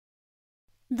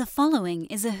The following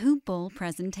is a Hoop Ball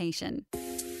presentation.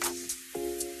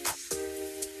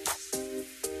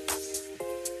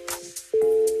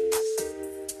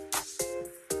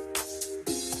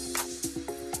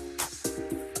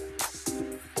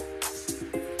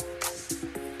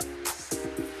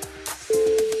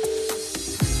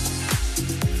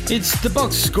 It's the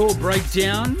box score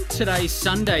breakdown. Today's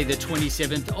Sunday, the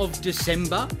 27th of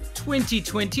December,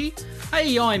 2020.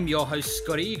 Hey, I'm your host,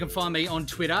 Scotty. You can find me on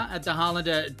Twitter at the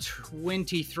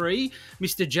Harlander23.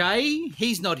 Mr. J,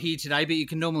 he's not here today, but you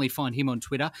can normally find him on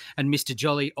Twitter. And Mr.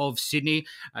 Jolly of Sydney.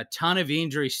 A ton of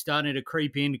injuries starting to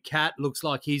creep in. Cat looks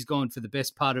like he's gone for the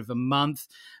best part of a month.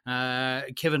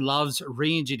 Kevin Love's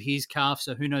re-injured his calf,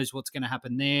 so who knows what's going to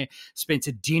happen there.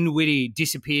 Spencer Dinwiddie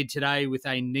disappeared today with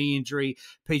a knee injury.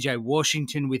 PJ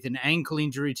Washington with an ankle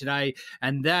injury today.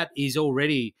 And that is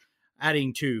already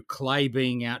adding to Clay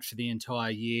being out for the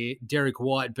entire year, Derek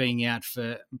White being out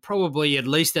for probably at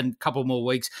least a couple more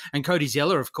weeks, and Cody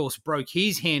Zeller, of course, broke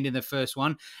his hand in the first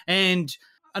one. And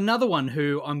another one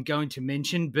who I'm going to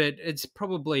mention, but it's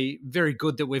probably very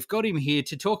good that we've got him here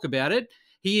to talk about it.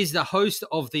 He is the host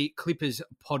of the Clippers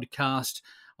podcast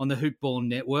on the Hoop Ball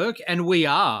Network, and we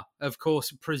are, of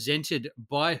course, presented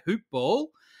by Hoop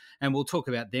Ball, and we'll talk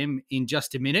about them in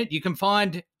just a minute. You can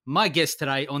find my guest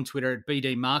today on Twitter at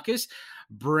BD Marcus.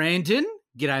 Brandon,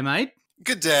 g'day, mate.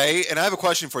 Good day. And I have a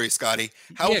question for you, Scotty.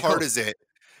 How hard is it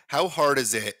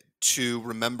to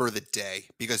remember the day?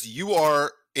 Because you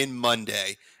are in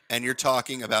Monday and you're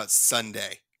talking about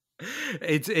Sunday.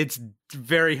 It's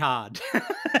very hard.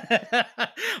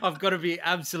 I've got to be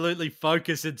absolutely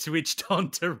focused and switched on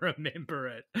to remember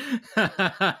it.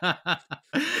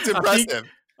 It's impressive.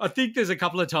 I think there's a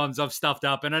couple of times I've stuffed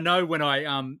up, and I know when I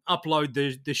upload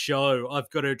the show, I've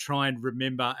got to try and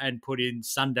remember and put in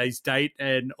Sunday's date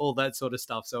and all that sort of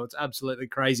stuff. So it's absolutely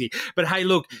crazy. But hey,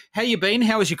 look, how you been?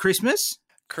 How was your Christmas?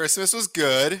 Christmas was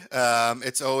good.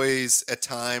 It's always a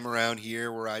time around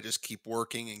here where I just keep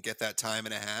working and get that time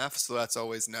and a half. So that's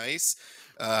always nice.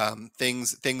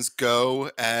 Things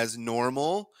go as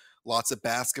normal. Lots of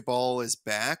basketball is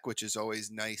back, which is always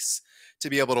nice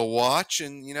to be able to watch.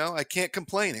 And, you know, I can't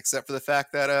complain except for the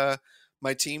fact that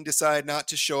my team decided not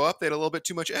to show up. They had a little bit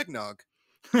too much eggnog.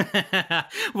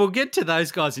 We'll get to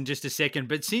those guys in just a second.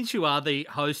 But since you are the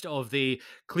host of the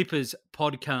Clippers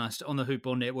podcast on the Hoop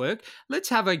Ball Network, let's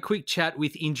have a quick chat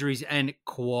with injuries and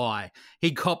Kawhi.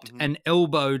 He copped an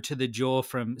elbow to the jaw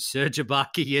from Serge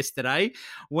Ibaka yesterday,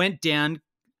 went down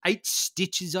 8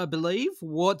 stitches, I believe.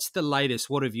 What's the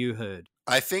latest? What have you heard?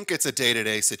 I think it's a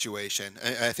day-to-day situation.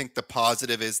 I think the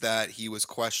positive is that he was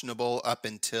questionable up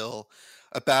until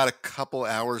about a couple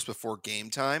hours before game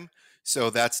time.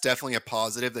 So that's definitely a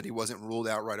positive that he wasn't ruled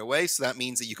out right away. So that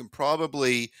means that you can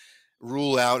probably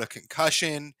rule out a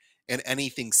concussion and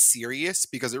anything serious,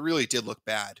 because it really did look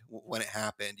bad when it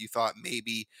happened. You thought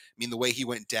maybe, the way he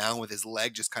went down with his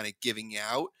leg just kind of giving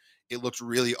out, it looked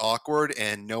really awkward,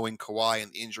 and knowing Kawhi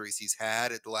and the injuries he's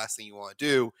had, the last thing you want to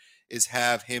do is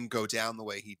have him go down the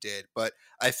way he did. But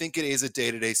I think it is a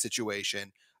day-to-day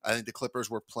situation. I think the Clippers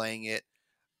were playing it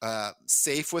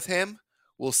safe with him.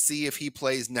 We'll see if he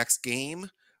plays next game,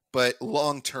 but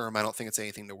long-term, I don't think it's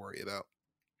anything to worry about.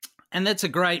 And that's a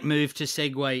great move to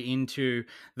segue into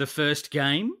the first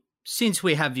game. Since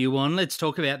we have you on, let's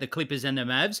talk about the Clippers and the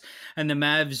Mavs. And the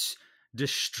Mavs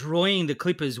destroying the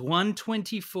Clippers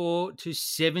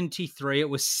 124-73. It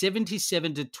was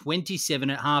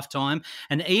 77-27 at halftime.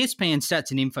 And ESPN Stats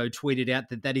and Info tweeted out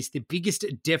that is the biggest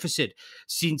deficit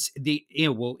since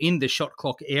in the shot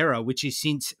clock era, which is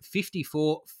since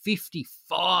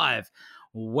 54-55.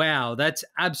 Wow, that's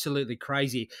absolutely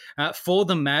crazy. For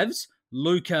the Mavs,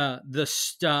 Luka, the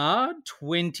star,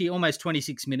 almost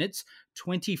 26 minutes,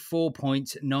 24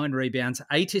 points, 9 rebounds,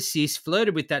 8 assists,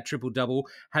 flirted with that triple-double,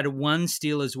 had 1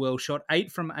 steal as well, shot 8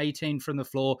 from 18 from the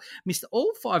floor, missed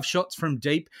all 5 shots from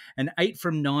deep and 8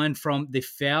 from 9 from the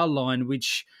foul line,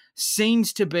 which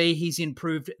seems to be he's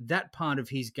improved that part of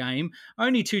his game.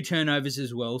 Only 2 turnovers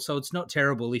as well, so it's not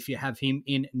terrible if you have him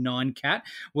in 9 cat.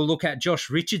 We'll look at Josh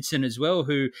Richardson as well,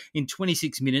 who in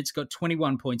 26 minutes got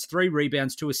 21 points, 3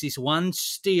 rebounds, 2 assists, 1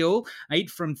 steal, 8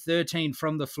 from 13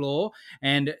 from the floor,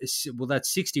 and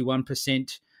that's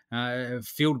 61%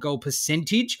 field goal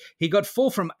percentage. He got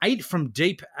 4 from 8 from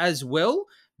deep as well.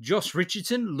 Josh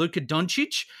Richardson, Luka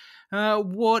Doncic.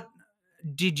 What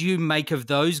did you make of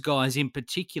those guys in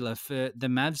particular for the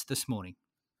Mavs this morning?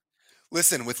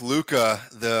 Listen, with Luka,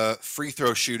 the free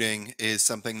throw shooting is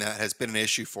something that has been an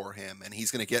issue for him, and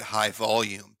he's going to get high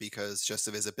volume because just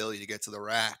of his ability to get to the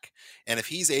rack. And if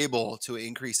he's able to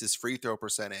increase his free throw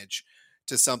percentage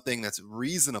to something that's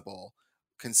reasonable,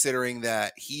 considering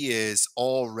that he is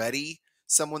already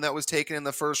someone that was taken in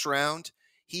the first round.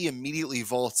 He immediately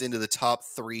vaults into the top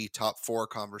 3, top 4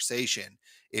 conversation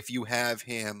if you have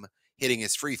him hitting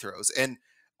his free throws. And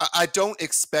I don't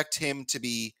expect him to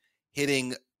be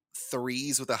hitting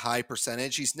threes with a high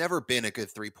percentage. He's never been a good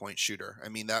 3-point shooter. I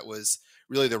mean, that was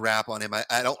really the rap on him.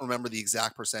 I don't remember the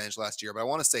exact percentage last year, but I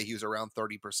want to say he was around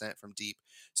 30% from deep.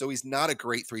 So he's not a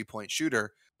great 3-point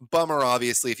shooter. Bummer,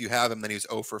 obviously, if you have him, then he was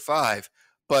 0 for 5.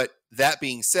 But that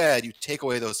being said, you take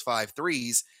away those 5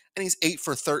 threes, and he's 8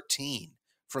 for 13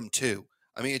 from 2.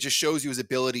 I mean, it just shows you his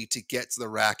ability to get to the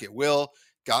rack at will,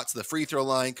 got to the free throw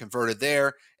line, converted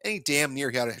there, and he damn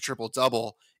near had a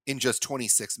triple-double in just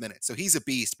 26 minutes. So he's a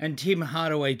beast. And Tim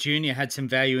Hardaway Jr. had some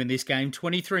value in this game.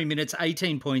 23 minutes,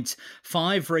 18 points,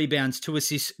 5 rebounds, 2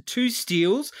 assists, 2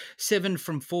 steals, 7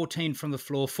 from 14 from the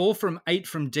floor, 4 from 8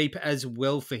 from deep as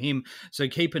well for him. So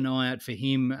keep an eye out for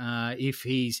him if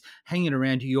he's hanging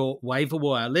around your waiver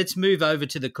wire. Let's move over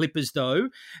to the Clippers, though.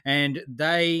 And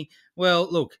they, well,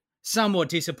 look, somewhat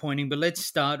disappointing, but let's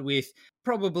start with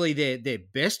probably their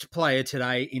best player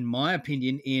today, in my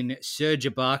opinion, in Serge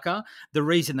Ibaka. The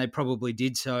reason they probably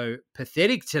did so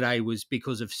pathetic today was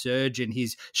because of Serge and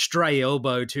his stray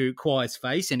elbow to Kawhi's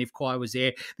face. And if Kawhi was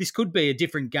there, this could be a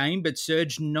different game. But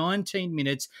Serge, 19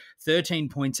 minutes, 13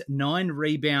 points, 9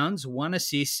 rebounds, 1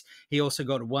 assist. He also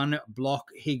got 1 block.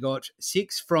 He got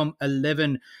 6 from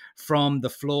 11 from the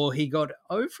floor. He got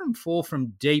 0 from 4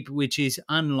 from deep, which is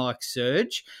unlike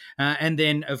Serge. And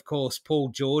then, of course, Paul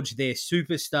George, their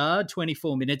superstar,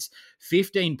 24 minutes,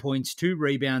 15 points, 2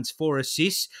 rebounds, 4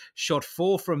 assists, shot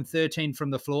 4 from 13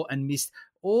 from the floor and missed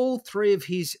all 3 of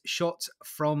his shots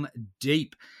from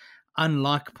deep.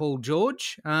 Unlike Paul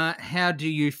George, how do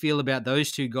you feel about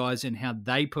those 2 guys and how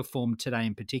they performed today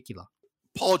in particular?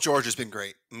 Paul George has been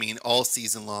great. I mean, all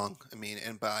season long. I mean,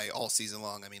 and by all season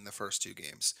long, I mean the first 2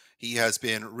 games. He has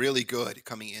been really good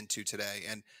coming into today.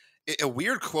 And a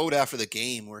weird quote after the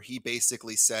game where he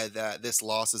basically said that this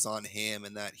loss is on him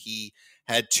and that he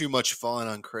had too much fun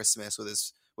on Christmas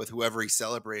with whoever he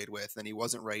celebrated with and he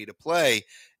wasn't ready to play.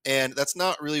 And that's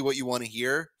not really what you want to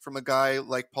hear from a guy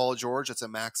like Paul George. That's a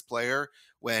max player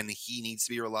when he needs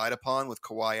to be relied upon with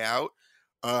Kawhi out.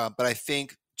 But I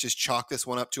think just chalk this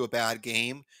one up to a bad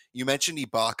game. You mentioned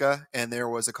Ibaka, and there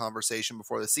was a conversation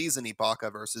before the season,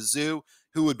 Ibaka versus Zoo.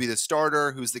 Who would be the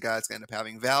starter? Who's the guy that's going to end up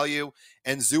having value?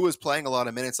 And Zoo is playing a lot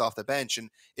of minutes off the bench, and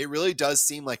it really does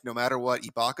seem like no matter what,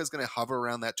 Ibaka is going to hover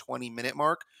around that 20-minute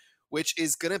mark, which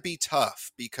is going to be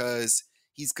tough because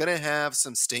he's going to have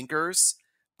some stinkers,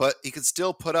 but he could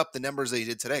still put up the numbers that he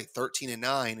did today, 13 and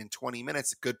 9 in 20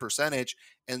 minutes, a good percentage.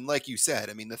 And like you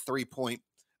said, I mean, the 3-point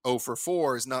 0 for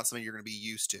 4 is not something you're going to be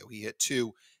used to. He hit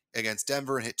 2 against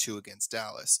Denver and hit 2 against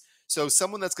Dallas. So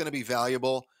someone that's going to be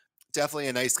valuable, definitely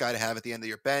a nice guy to have at the end of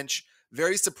your bench.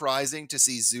 Very surprising to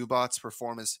see Zubats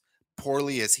perform as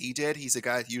poorly as he did. He's a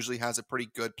guy that usually has a pretty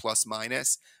good plus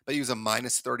minus, but he was a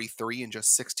minus 33 in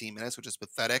just 16 minutes, which is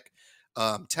pathetic.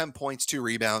 10 points, 2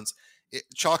 rebounds.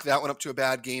 Chalk that one up to a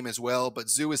bad game as well, but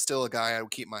Zoo is still a guy I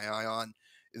would keep my eye on.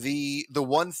 The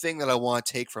one thing that I want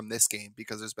to take from this game,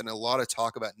 because there's been a lot of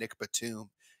talk about Nick Batum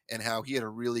and how he had a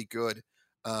really good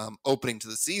opening to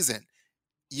the season,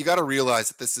 you got to realize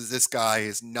that this guy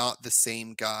is not the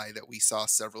same guy that we saw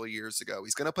several years ago.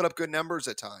 He's going to put up good numbers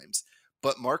at times,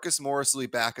 but Marcus Morris will be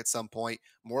back at some point.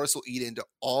 Morris will eat into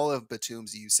all of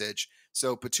Batum's usage.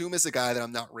 So Batum is a guy that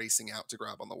I'm not racing out to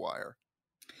grab on the wire.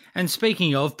 And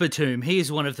speaking of Batum, he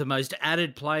is one of the most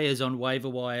added players on waiver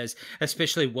wires,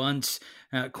 especially once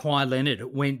Kawhi Leonard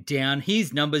went down.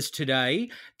 His numbers today,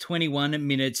 21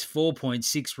 minutes,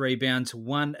 4.6 rebounds,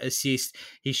 1 assist.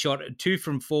 He shot 2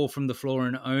 from 4 from the floor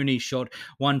and only shot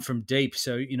 1 from deep.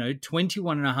 So,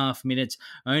 21 and a half minutes,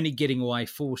 only getting away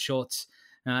 4 shots.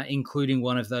 Including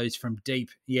one of those from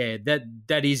deep. Yeah,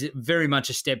 that is very much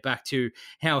a step back to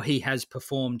how he has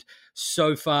performed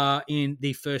so far in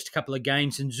the first couple of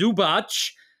games. And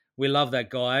Zubac, we love that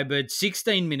guy, but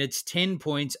 16 minutes, 10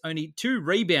 points, only 2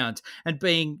 rebounds, and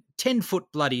being 10 foot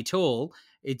bloody tall,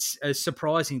 it's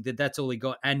surprising that that's all he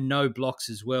got, and no blocks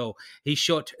as well. He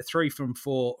shot 3 from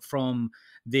 4 from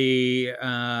the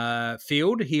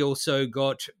field. He also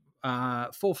got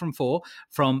 4 from 4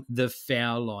 from the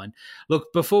foul line.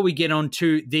 Look, before we get on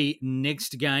to the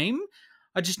next game,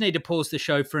 I just need to pause the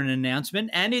show for an announcement,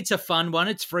 and it's a fun one.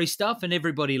 It's free stuff, and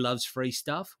everybody loves free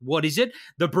stuff. What is it?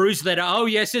 The Bruise Letter. Oh,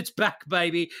 yes, it's back,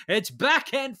 baby. It's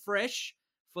back and fresh.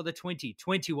 for the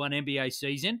 2021 NBA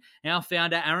season. Our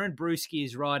founder, Aaron Bruski,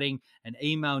 is writing an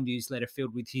email newsletter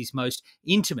filled with his most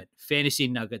intimate fantasy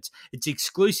nuggets. It's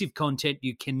exclusive content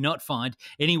you cannot find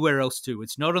anywhere else too.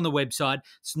 It's not on the website.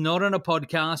 It's not on a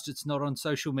podcast. It's not on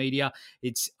social media.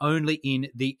 It's only in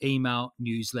the email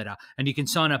newsletter. And you can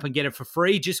sign up and get it for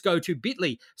free. Just go to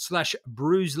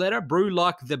bit.ly/brewsletter, brew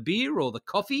like the beer or the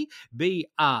coffee,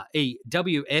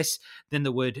 BREWS, then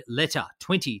the word letter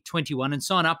 2021, and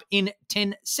sign up in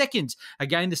 10 seconds.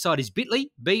 Again, the site is bit.ly,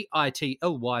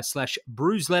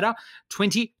 bit.ly/brewsletter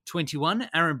 2021.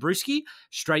 Aaron Bruski,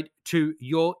 straight to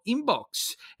your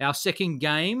inbox. Our second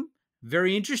game,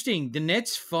 very interesting. The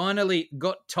Nets finally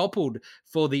got toppled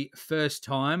for the first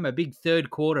time. A big third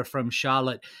quarter from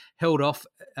Charlotte held off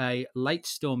a late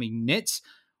storming Nets.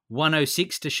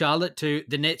 106 to Charlotte to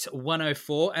the Nets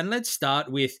 104. And let's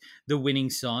start with the winning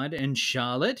side and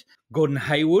Charlotte. Gordon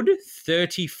Hayward,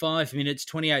 35 minutes,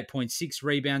 28.6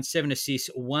 rebounds, 7 assists,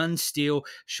 1 steal,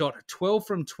 shot 12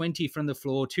 from 20 from the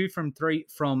floor, 2 from 3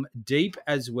 from deep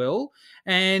as well.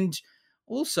 And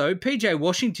also PJ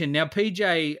Washington. Now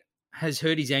PJ has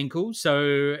hurt his ankle,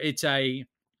 so it's a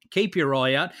keep your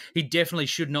eye out. He definitely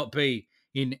should not be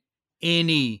in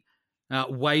any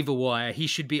waiver wire. He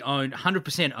should be owned,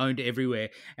 100% owned everywhere.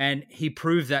 And he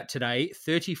proved that today.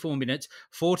 34 minutes,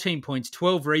 14 points,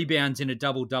 12 rebounds in a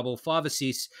double-double, 5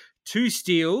 assists, 2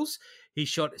 steals. He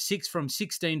shot 6 from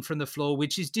 16 from the floor,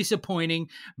 which is disappointing,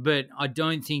 but I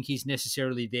don't think he's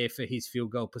necessarily there for his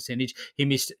field goal percentage. He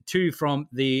missed 2 from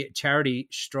the charity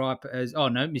stripe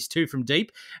missed 2 from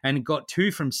deep and got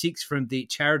 2 from 6 from the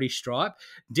charity stripe.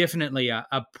 Definitely a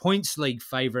points league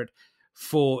favorite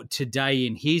for today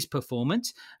in his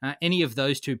performance. Any of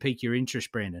those two pique your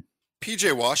interest, Brandon?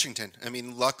 PJ Washington. I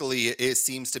mean, luckily it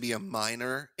seems to be a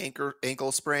minor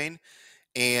ankle sprain,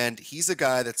 and he's a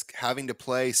guy that's having to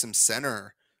play some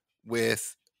center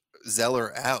with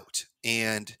Zeller out.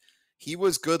 And he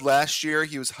was good last year.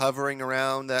 He was hovering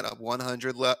around that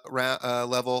 100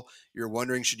 level. You're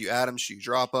wondering, should you add him? Should you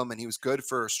drop him? And he was good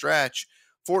for a stretch.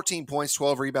 14 points,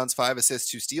 12 rebounds, 5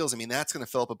 assists, 2 steals. I mean, that's going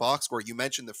to fill up a box score. You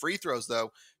mentioned the free throws,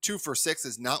 though. 2 for 6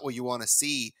 is not what you want to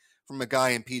see from a guy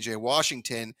in PJ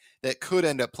Washington that could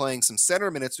end up playing some center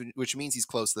minutes, which means he's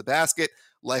close to the basket,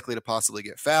 likely to possibly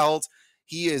get fouled.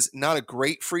 He is not a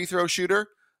great free throw shooter,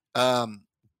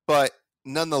 but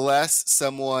nonetheless,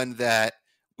 someone that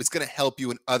was going to help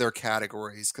you in other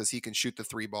categories because he can shoot the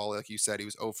 3 ball. Like you said, he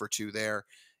was 0 for 2 there.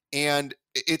 And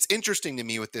it's interesting to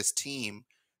me with this team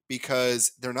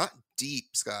because they're not deep,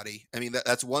 Scotty. I mean,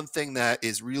 that's one thing that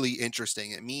is really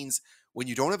interesting. It means when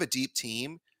you don't have a deep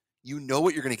team, you know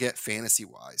what you're going to get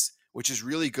fantasy-wise, which is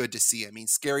really good to see. I mean,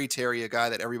 Scary Terry, a guy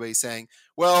that everybody's saying,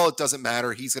 well, it doesn't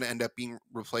matter. He's going to end up being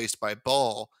replaced by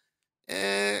Ball.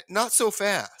 Not so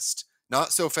fast.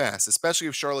 Not so fast, especially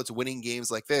if Charlotte's winning games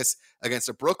like this against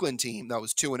a Brooklyn team that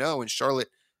was 2-0 and Charlotte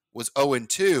was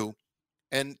 0-2.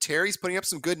 And Terry's putting up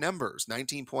some good numbers,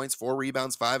 19 points, 4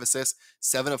 rebounds, 5 assists,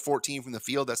 7 of 14 from the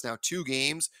field. That's now 2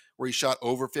 games where he shot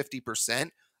over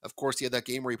 50%. Of course, he had that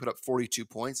game where he put up 42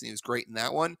 points, and he was great in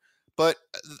that one. But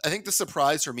I think the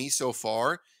surprise for me so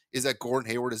far is that Gordon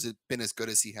Hayward has been as good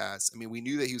as he has. I mean, we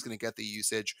knew that he was going to get the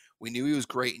usage. We knew he was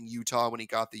great in Utah when he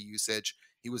got the usage.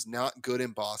 He was not good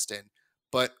in Boston.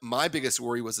 But my biggest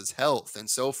worry was his health. And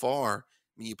so far,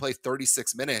 I mean, you play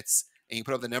 36 minutes, and you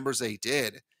put up the numbers that he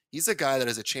did. He's a guy that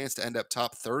has a chance to end up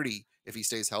top 30 if he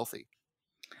stays healthy.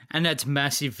 And that's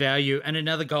massive value. And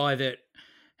another guy that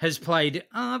has played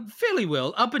fairly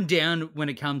well, up and down when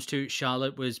it comes to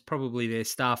Charlotte, was probably their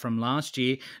star from last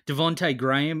year. Devontae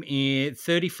Graham in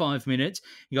 35 minutes.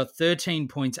 He got 13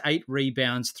 points, 8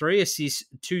 rebounds, 3 assists,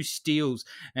 2 steals,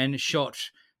 and shot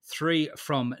 3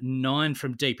 from 9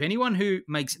 from deep. Anyone who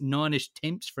makes 9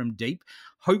 attempts from deep,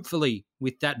 hopefully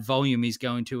with that volume, is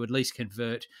going to at least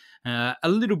convert a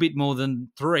little bit more than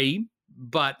 3,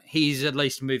 but he's at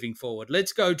least moving forward.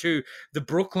 Let's go to the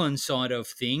Brooklyn side of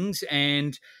things,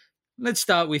 and let's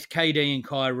start with KD and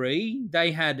Kyrie.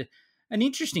 They had an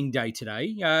interesting day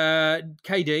today.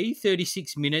 KD,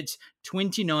 36 minutes,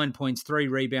 29 points, 3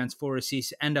 rebounds, 4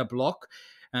 assists, and a block.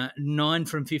 9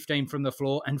 from 15 from the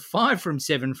floor and 5 from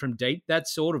 7 from deep.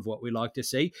 That's sort of what we like to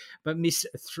see. But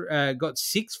got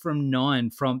 6 from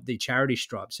 9 from the charity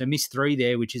stripe. So missed 3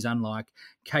 there, which is unlike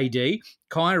KD.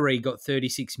 Kyrie got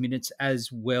 36 minutes as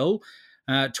well.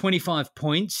 25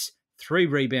 points, 3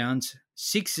 rebounds,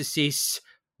 6 assists,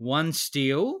 1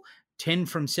 steal. 10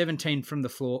 from 17 from the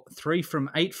floor, 3 from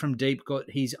 8 from deep, got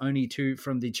his only 2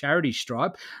 from the charity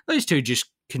stripe. Those two just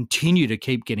continue to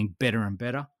keep getting better and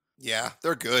better. Yeah,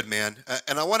 they're good, man.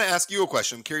 And I want to ask you a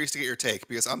question. I'm curious to get your take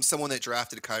because I'm someone that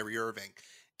drafted Kyrie Irving.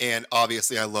 And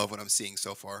obviously, I love what I'm seeing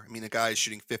so far. I mean, the guy is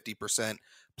shooting 50%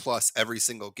 plus every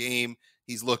single game.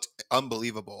 He's looked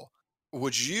unbelievable.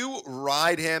 Would you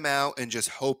ride him out and just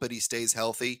hope that he stays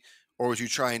healthy, or would you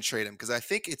try and trade him? Because I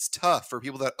think it's tough for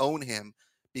people that own him,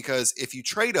 because if you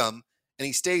trade him and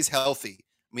he stays healthy,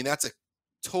 I mean, that's a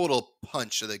total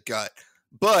punch to the gut.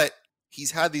 But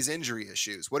he's had these injury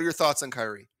issues. What are your thoughts on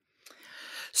Kyrie?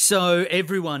 So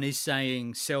everyone is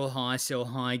saying sell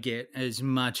high, get as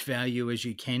much value as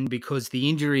you can because the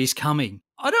injury is coming.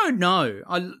 I don't know.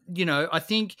 I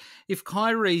think if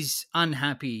Kyrie's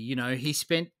unhappy, he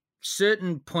spent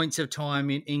certain points of time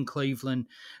in Cleveland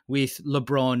with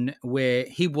LeBron where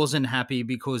he wasn't happy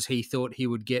because he thought he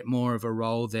would get more of a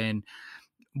role than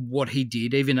what he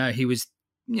did, even though he was,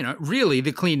 really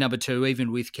the clear number two,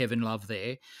 even with Kevin Love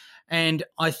there. And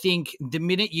I think the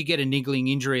minute you get a niggling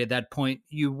injury at that point,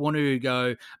 you want to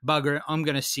go, bugger, I'm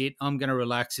going to sit, I'm going to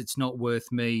relax. It's not worth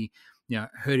me,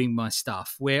 hurting my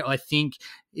stuff. Where I think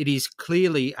it is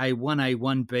clearly a 1A,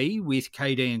 1B with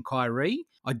KD and Kyrie.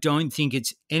 I don't think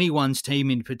it's anyone's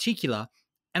team in particular.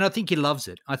 And I think he loves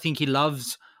it. I think he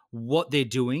loves what they're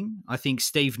doing. I think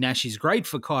Steve Nash is great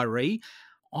for Kyrie.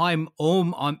 It's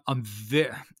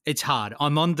hard.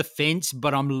 I'm on the fence,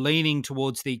 but I'm leaning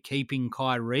towards the keeping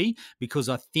Kyrie because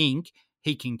I think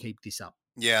he can keep this up.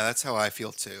 Yeah, that's how I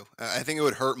feel too. I think it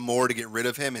would hurt more to get rid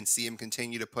of him and see him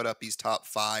continue to put up these top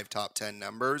 5, top 10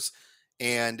 numbers.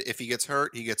 And if he gets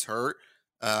hurt, he gets hurt.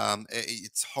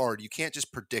 It's hard. You can't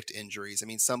just predict injuries. I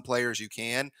mean, some players you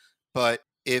can, but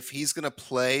if he's going to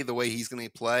play the way he's going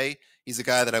to play, he's a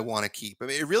guy that I want to keep. I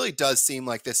mean, it really does seem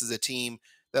like this is a team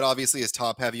that obviously is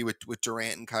top heavy with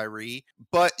Durant and Kyrie,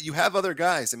 but you have other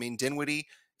guys. I mean, Dinwiddie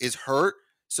is hurt.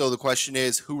 So the question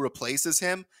is, who replaces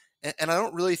him? And I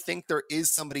don't really think there is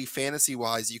somebody fantasy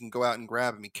wise you can go out and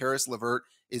grab. I mean, Karis LeVert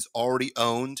is already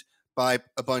owned by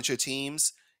a bunch of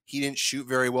teams. He didn't shoot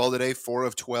very well today, 4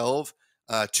 of 12,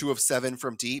 2 of 7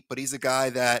 from deep, but he's a guy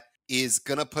that is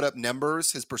going to put up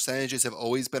numbers. His percentages have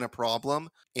always been a problem,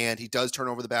 and he does turn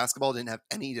over the basketball. Didn't have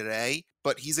any today,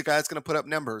 but he's a guy that's going to put up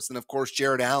numbers. And of course,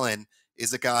 Jared Allen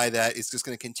is a guy that is just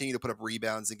going to continue to put up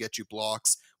rebounds and get you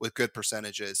blocks with good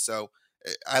percentages. So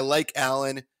I like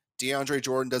Allen. DeAndre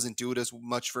Jordan doesn't do it as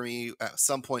much for me. At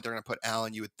some point, they're going to put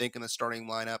Allen, you would think, in the starting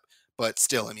lineup. But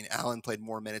still, I mean, Allen played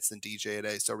more minutes than DJ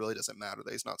today, so it really doesn't matter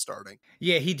that he's not starting.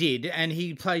 Yeah, he did. And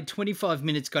he played 25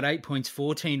 minutes, got 8 points,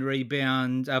 14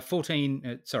 rebounds,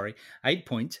 8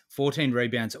 points, 14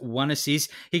 rebounds, 1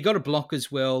 assist. He got a block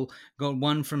as well, got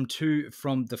 1 from 2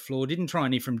 from the floor, didn't try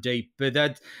any from deep. But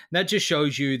that just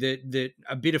shows you that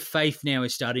a bit of faith now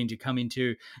is starting to come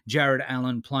into Jared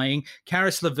Allen playing.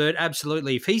 Karis LeVert,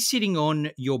 absolutely. If he's sitting on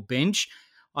your bench,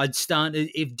 I'd start,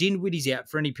 if Dinwiddie's out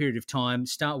for any period of time,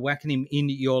 start whacking him in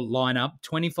your lineup.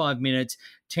 25 minutes,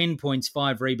 10 points,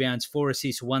 5 rebounds, 4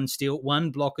 assists, 1 steal,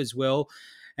 1 block as well.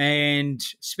 And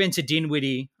Spencer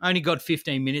Dinwiddie only got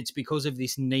 15 minutes because of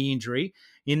this knee injury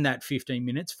in that 15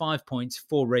 minutes. 5 points,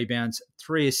 4 rebounds,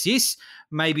 3 assists.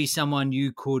 Maybe someone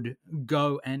you could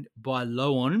go and buy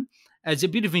low on as a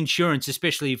bit of insurance,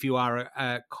 especially if you are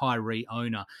a Kyrie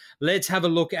owner. Let's have a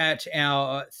look at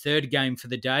our third game for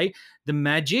the day. The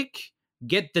Magic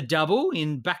get the double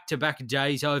in back-to-back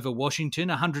days over Washington,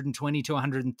 120 to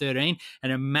 113,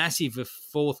 and a massive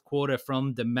fourth quarter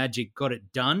from the Magic got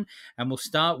it done. And we'll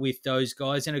start with those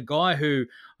guys. And a guy who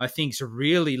I think is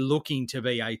really looking to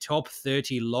be a top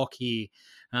 30 lock here,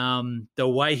 the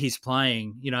way he's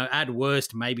playing, at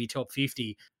worst, maybe top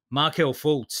 50. Markelle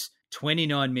Fultz,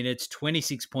 29 minutes,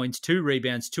 26 points, 2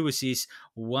 rebounds, 2 assists,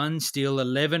 1 steal,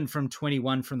 11 from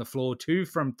 21 from the floor, 2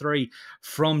 from 3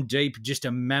 from deep. Just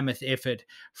a mammoth effort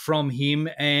from him.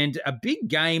 And a big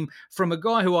game from a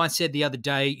guy who I said the other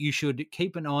day you should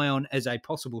keep an eye on as a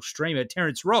possible streamer,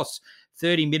 Terrence Ross.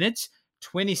 30 minutes,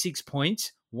 26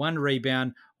 points, 1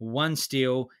 rebound, 1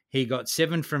 steal. He got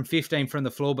 7 from 15 from the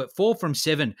floor, but 4 from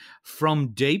 7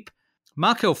 from deep.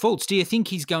 Markelle Fultz, do you think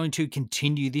he's going to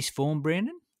continue this form,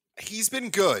 Brandon? He's been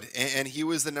good, and he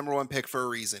was the number 1 pick for a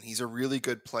reason. He's a really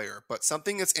good player, but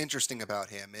something that's interesting about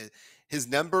him is his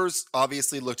numbers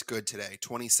obviously looked good today.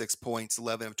 26 points,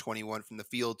 11 of 21 from the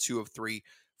field, 2 of 3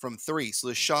 from 3. So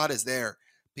the shot is there.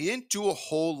 But he didn't do a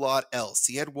whole lot else.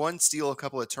 He had 1 steal, a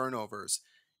couple of turnovers.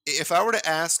 If I were to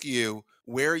ask you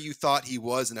where you thought he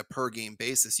was in a per game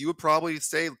basis, you would probably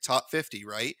say top 50,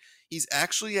 right? He's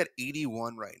actually at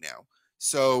 81 right now.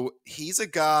 So he's a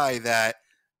guy that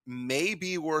may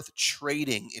be worth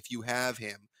trading if you have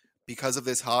him because of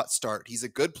this hot start. He's a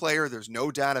good player. There's no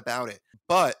doubt about it.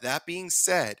 But that being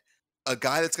said, a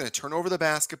guy that's going to turn over the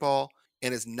basketball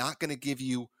and is not going to give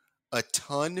you a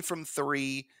ton from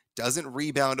 3, doesn't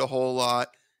rebound a whole lot.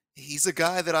 he's a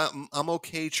guy that I'm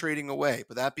okay trading away.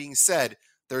 But that being said,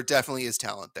 there definitely is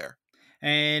talent there.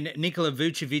 And Nikola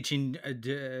Vucevic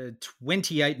in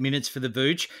 28 minutes for the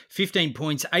Vuce, 15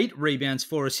 points, 8 rebounds,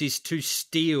 4 assists, 2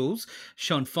 steals,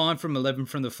 shot 5 from 11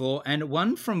 from the floor, and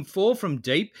 1 from 4 from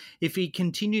deep. If he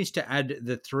continues to add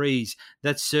the threes,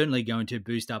 that's certainly going to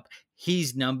boost up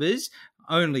his numbers.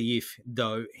 Only if,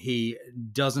 though, he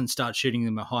doesn't start shooting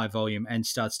them at high volume and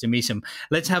starts to miss them.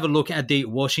 Let's have a look at the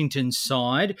Washington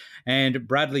side. And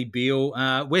Bradley Beal,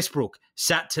 Westbrook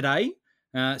sat today.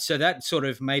 So that sort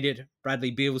of made it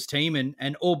Bradley Beal's team,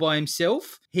 and all by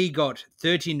himself. He got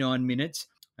 39 minutes,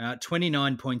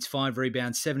 29 points, 5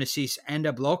 rebounds, 7 assists, and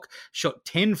a block. Shot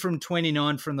 10 from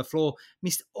 29 from the floor.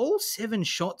 Missed all 7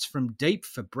 shots from deep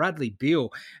for Bradley Beal.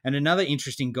 And another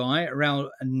interesting guy, Raul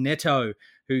Neto,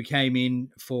 who came in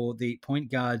for the point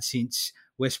guard since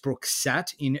Westbrook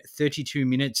sat in 32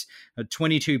 minutes,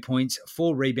 22 points,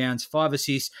 4 rebounds, 5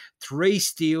 assists, 3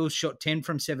 steals, shot 10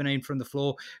 from 17 from the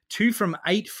floor, 2 from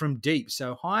 8 from deep.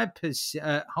 So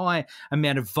high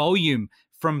amount of volume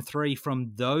from 3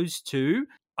 from those two.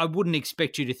 I wouldn't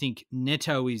expect you to think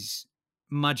Neto is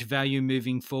much value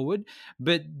moving forward,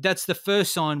 but that's the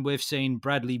first sign we've seen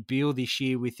Bradley Beal this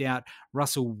year without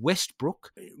Russell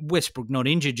Westbrook. Westbrook not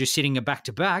injured, just sitting a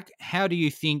back-to-back. How do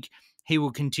you think he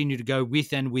will continue to go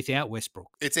with and without Westbrook?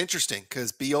 It's interesting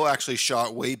because Beal actually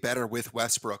shot way better with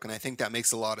Westbrook, and I think that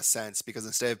makes a lot of sense because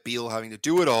instead of Beal having to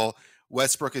do it all,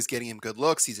 Westbrook is getting him good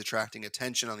looks. He's attracting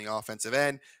attention on the offensive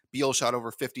end. Beal shot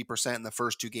over 50% in the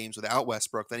first 2 games without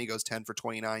Westbrook. Then he goes 10 for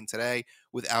 29 today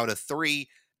without a 3.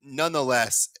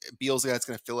 Nonetheless, Beal's the guy that's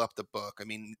going to fill up the book. I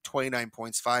mean, 29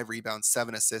 points, 5 rebounds,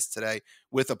 7 assists today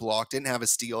with a block. Didn't have a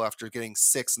steal after getting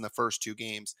 6 in the first 2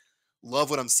 games. Love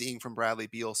what I'm seeing from Bradley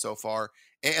Beal so far.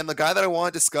 And the guy that I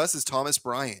want to discuss is Thomas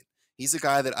Bryant. He's a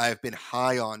guy that I've been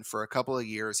high on for a couple of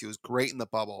years. He was great in the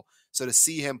bubble. So to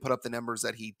see him put up the numbers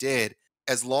that he did,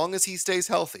 as long as he stays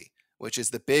healthy, which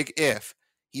is the big if,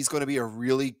 he's going to be a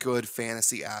really good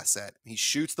fantasy asset. He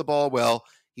shoots the ball well.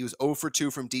 He was 0 for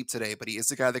 2 from deep today, but he is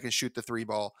a guy that can shoot the 3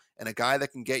 ball. And a guy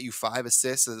that can get you 5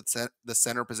 assists at the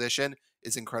center position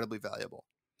is incredibly valuable.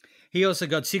 He also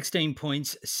got 16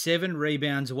 points, 7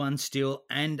 rebounds, 1 steal,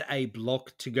 and a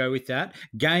block to go with that.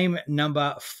 Game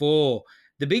number 4.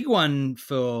 The big one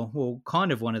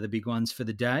kind of one of the big ones for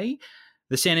the day.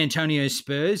 The San Antonio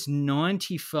Spurs,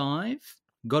 95,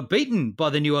 got beaten by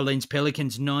the New Orleans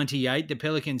Pelicans, 98. The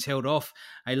Pelicans held off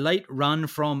a late run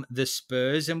from the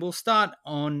Spurs. And we'll start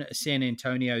on San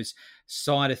Antonio's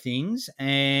side of things.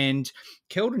 And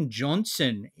Keldon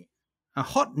Johnson, a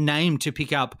hot name to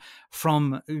pick up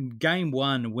from game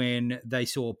 1 when they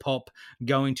saw Pop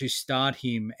going to start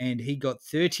him. And he got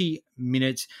 30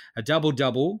 minutes, a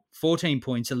double-double, 14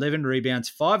 points, 11 rebounds,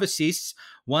 5 assists,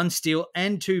 1 steal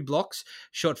and 2 blocks.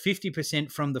 Shot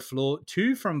 50% from the floor,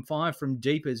 2 from 5 from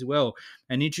deep as well.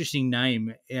 An interesting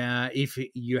name. If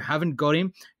you haven't got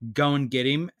him, go and get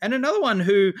him. And another one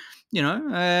who,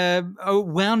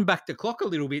 wound back the clock a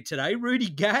little bit today, Rudy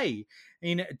Gay.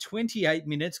 In 28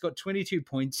 minutes, got 22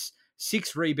 points,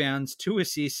 6 rebounds, 2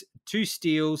 assists, 2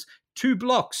 steals, 2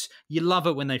 blocks. You love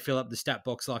it when they fill up the stat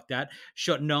box like that.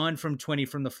 Shot 9 from 20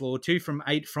 from the floor, 2 from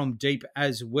 8 from deep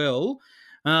as well.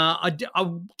 I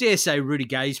dare say Rudy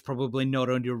Gay's probably not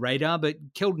on your radar,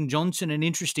 but Keldon Johnson, an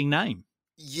interesting name.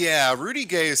 Yeah, Rudy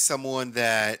Gay is someone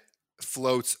that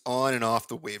floats on and off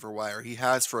the waiver wire. He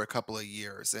has for a couple of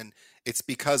years, and it's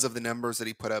because of the numbers that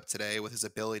he put up today with his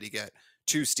ability to get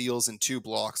 2 steals and 2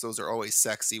 blocks. Those are always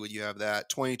sexy when you have that.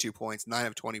 22 points, 9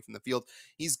 of 20 from the field.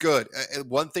 He's good.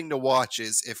 One thing to watch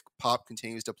is if Pop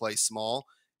continues to play small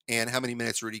and how many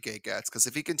minutes Rudy Gay gets. Because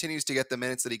if he continues to get the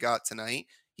minutes that he got tonight,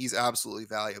 he's absolutely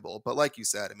valuable. But like you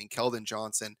said, I mean, Keldon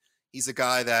Johnson, he's a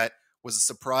guy that was a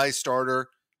surprise starter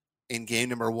in game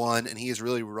number 1, and he has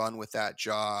really run with that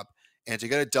job. And to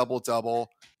get a double-double,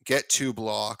 get 2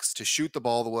 blocks, to shoot the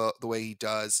ball the way he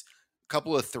does,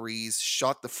 couple of threes,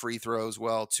 shot the free throws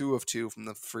well, 2 of 2 from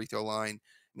the free throw line.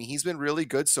 I mean, he's been really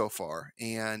good so far,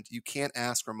 and you can't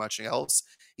ask for much else.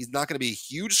 He's not going to be a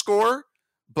huge scorer,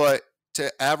 but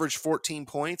to average 14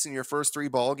 points in your first 3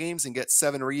 ball games and get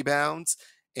 7 rebounds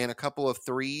and a couple of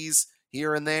threes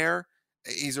here and there,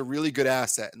 he's a really good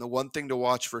asset. And the one thing to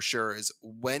watch for sure is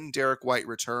when Derek White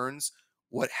returns,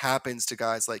 what happens to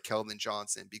guys like Keldon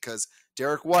Johnson, because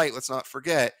Derek White, let's not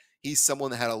forget, he's someone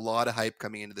that had a lot of hype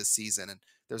coming into this season, and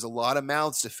there's a lot of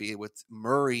mouths to feed with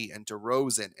Murray and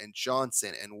DeRozan and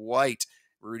Johnson and White,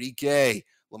 Rudy Gay,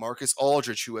 LaMarcus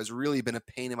Aldridge, who has really been a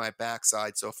pain in my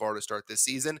backside so far to start this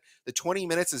season. The 20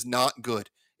 minutes is not good.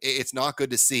 It's not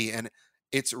good to see, and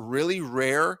it's really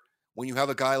rare when you have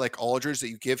a guy like Aldridge that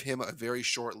you give him a very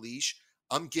short leash.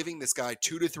 I'm giving this guy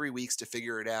 2 to 3 weeks to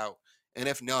figure it out. And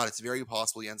if not, it's very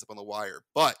possible he ends up on the wire.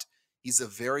 But he's a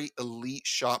very elite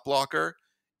shot blocker.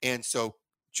 And so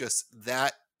just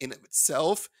that in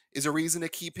itself is a reason to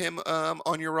keep him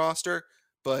on your roster.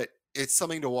 But it's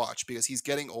something to watch because he's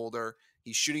getting older.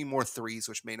 He's shooting more threes,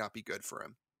 which may not be good for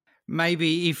him.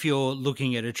 Maybe if you're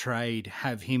looking at a trade,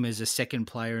 have him as a second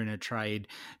player in a trade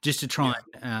just to try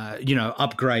and,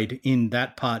 upgrade in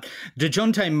that part.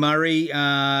 DeJounte Murray,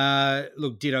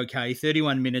 did okay.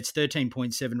 31 minutes,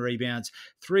 13.7 rebounds,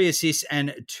 3 assists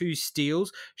and 2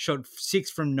 steals. Shot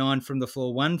 6 from 9 from the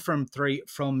floor, 1 from 3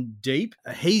 from deep.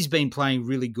 He's been playing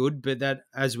really good, but that,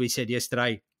 as we said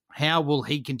yesterday, how will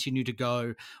he continue to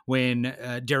go when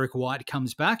Derek White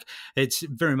comes back? It's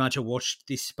very much a watch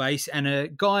this space. And a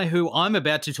guy who I'm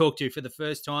about to talk to for the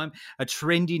first time, a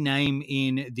trendy name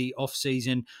in the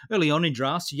offseason, early on in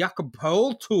drafts, Jakob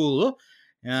Poeltl.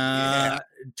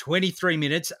 23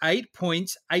 minutes, 8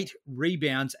 points, 8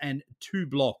 rebounds, and 2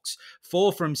 blocks.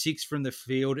 4 from 6 from the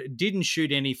field. Didn't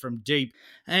shoot any from deep.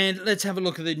 And let's have a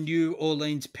look at the New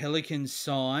Orleans Pelicans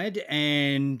side.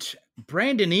 And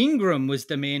Brandon Ingram was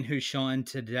the man who shined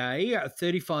today.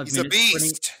 35 He's minutes. a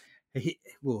beast.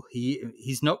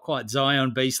 He's not quite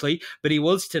Zion Beasley, but he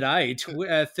was today.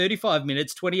 35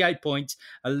 minutes, 28 points,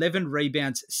 11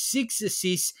 rebounds, 6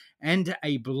 assists, and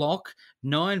a block.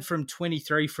 9 from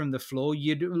 23 from the floor.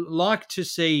 You'd like to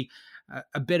see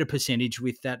a better percentage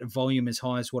with that volume as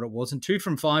high as what it was. And 2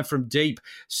 from 5 from deep.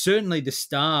 Certainly the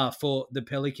star for the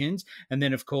Pelicans. And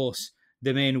then, of course,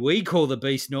 the man we call the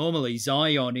beast normally,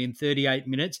 Zion, in 38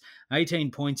 minutes, 18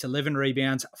 points, 11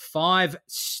 rebounds, 5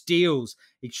 steals,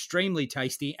 extremely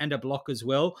tasty, and a block as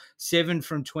well. 7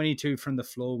 from 22 from the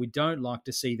floor. We don't like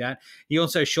to see that. He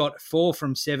also shot 4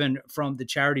 from 7 from the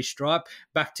charity stripe.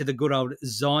 Back to the good old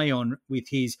Zion with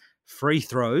his free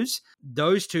throws.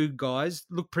 Those two guys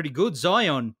look pretty good.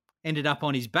 Zion ended up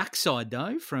on his backside,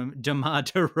 though, from DeMar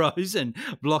DeRozan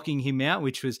blocking him out,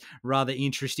 which was rather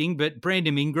interesting. But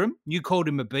Brandon Ingram, you called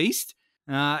him a beast.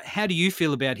 How do you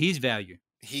feel about his value?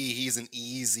 He's an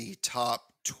easy top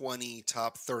 20,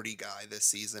 top 30 guy this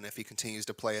season if he continues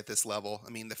to play at this level. I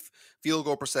mean, the field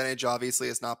goal percentage obviously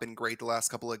has not been great the last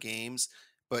couple of games,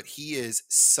 but he is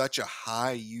such a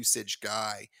high usage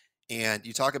guy. And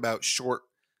you talk about short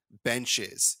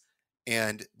benches.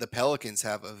 And the Pelicans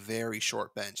have a very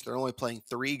short bench. They're only playing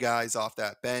 3 guys off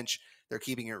that bench. They're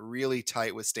keeping it really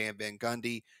tight with Stan Van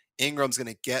Gundy. Ingram's going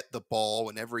to get the ball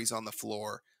whenever he's on the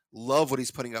floor. Love what he's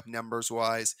putting up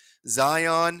numbers-wise.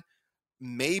 Zion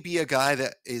may be a guy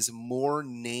that is more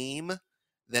name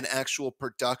than actual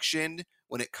production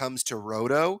when it comes to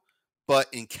roto, but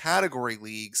in category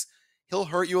leagues, he'll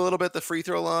hurt you a little bit at the free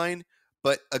throw line,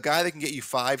 but a guy that can get you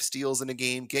 5 steals in a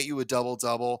game, get you a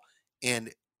double-double,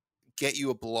 and get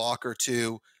you a block or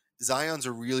 2. Zion's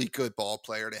a really good ball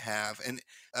player to have. And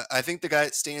I think the guy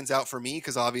that stands out for me,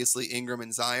 because obviously Ingram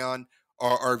and Zion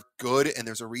are good, and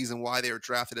there's a reason why they were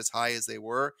drafted as high as they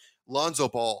were. Lonzo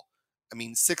Ball,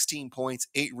 16 points,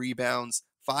 8 rebounds,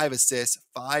 5 assists,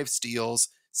 5 steals,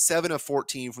 7 of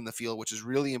 14 from the field, which is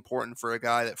really important for a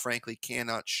guy that frankly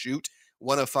cannot shoot.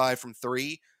 1 of 5 from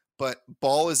 3. But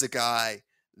Ball is a guy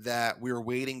that we were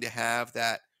waiting to have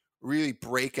that really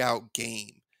breakout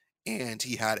game. And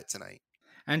he had it tonight.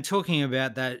 And talking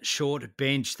about that short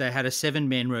bench, they had a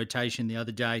 7-man rotation the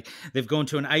other day. They've gone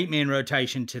to an 8-man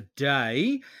rotation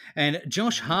today. And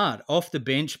Josh Hart off the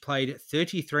bench played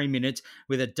 33 minutes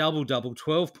with a double-double,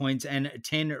 12 points and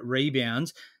 10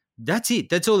 rebounds. That's it.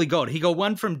 That's all he got. He got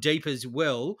 1 from deep as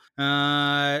well.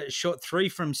 Shot 3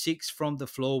 from 6 from the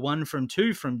floor, 1 from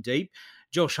 2 from deep.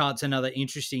 Josh Hart's another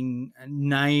interesting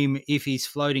name. If he's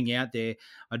floating out there,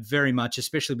 I'd very much,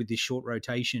 especially with this short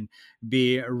rotation,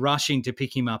 be rushing to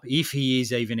pick him up. If he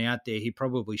is even out there, he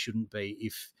probably shouldn't be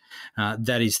if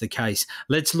that is the case.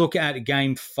 Let's look at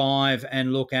Game 5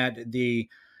 and look at the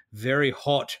very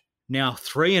hot, now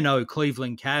 3-0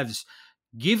 Cleveland Cavs,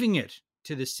 giving it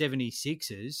to the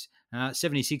 76ers.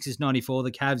 76ers 94,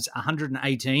 the Cavs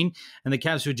 118, and the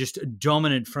Cavs were just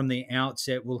dominant from the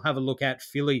outset. We'll have a look at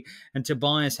Philly, and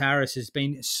Tobias Harris has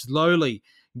been slowly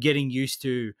getting used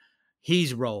to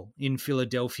his role in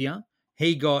Philadelphia.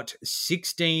 He got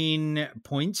 16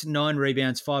 points, 9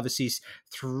 rebounds, 5 assists,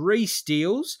 3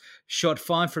 steals, shot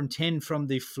 5 from 10 from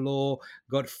the floor,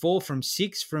 got 4 from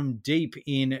 6 from deep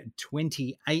in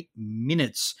 28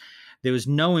 minutes. There was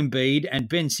no Embiid, and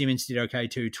Ben Simmons did okay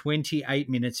too. 28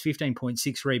 minutes,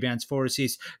 15.6 rebounds, 4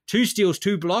 assists, 2 steals,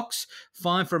 2 blocks,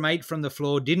 5 from 8 from the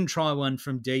floor, didn't try 1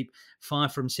 from deep,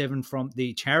 5 from 7 from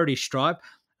the charity stripe.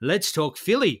 Let's talk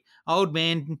Philly. Old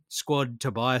man squad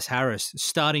Tobias Harris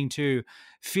starting to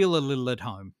feel a little at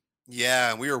home.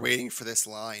 Yeah, and we were waiting for this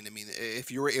line. I mean,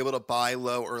 if you were able to buy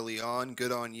low early on,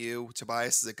 good on you.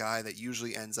 Tobias is a guy that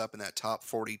usually ends up in that top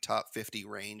 40, top 50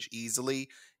 range easily,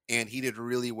 and he did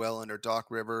really well under Doc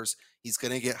Rivers. He's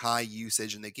going to get high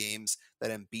usage in the games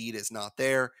that Embiid is not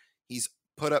there. He's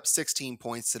put up 16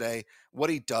 points today. What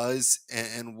he does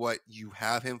and what you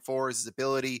have him for is his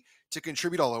ability to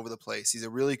contribute all over the place. He's a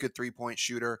really good three-point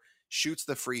shooter, shoots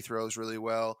the free throws really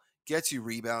well, gets you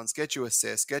rebounds, gets you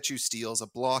assists, gets you steals, a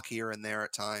block here and there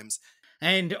at times.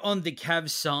 And on the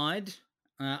Cavs side,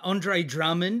 Andre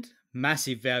Drummond,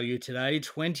 massive value today,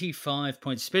 25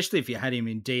 points, especially if you had him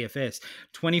in DFS.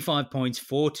 25 points,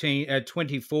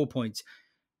 24 points,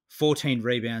 14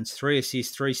 rebounds, 3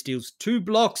 assists, 3 steals, 2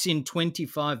 blocks in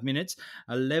 25 minutes,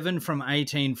 11 from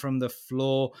 18 from the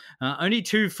floor, only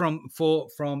 2 from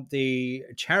the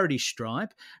charity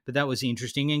stripe, but that was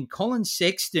interesting. And Colin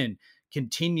Sexton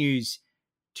continues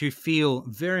to feel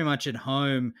very much at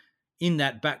home in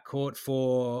that backcourt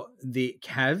for the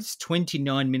Cavs.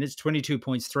 29 minutes, 22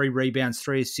 points, 3 rebounds,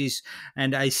 3 assists,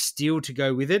 and a steal to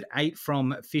go with it. 8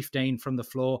 from 15 from the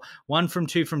floor, 1 from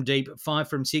 2 from deep, 5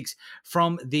 from 6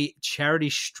 from the charity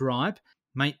stripe.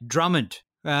 Mate, Drummond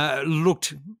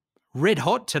looked red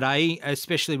hot today,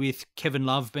 especially with Kevin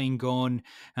Love being gone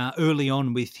early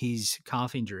on with his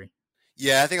calf injury.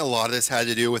 Yeah, I think a lot of this had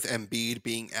to do with Embiid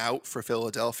being out for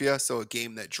Philadelphia, so a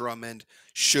game that Drummond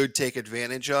should take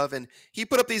advantage of. And he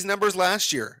put up these numbers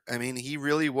last year. I mean, he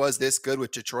really was this good with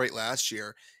Detroit last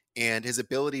year, and his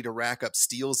ability to rack up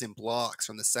steals and blocks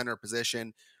from the center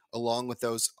position, along with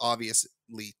those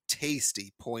obviously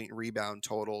tasty point rebound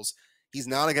totals. He's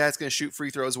not a guy that's going to shoot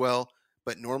free throws well,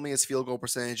 but normally his field goal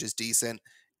percentage is decent,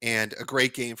 and a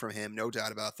great game from him, no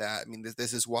doubt about that. I mean,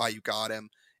 this is why you got him.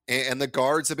 And the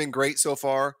guards have been great so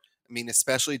far. I mean,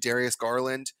 especially Darius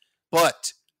Garland.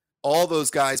 But all those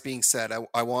guys being said,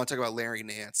 I want to talk about Larry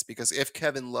Nance, because if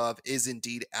Kevin Love is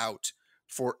indeed out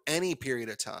for any period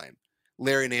of time,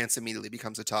 Larry Nance immediately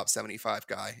becomes a top 75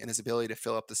 guy, and his ability to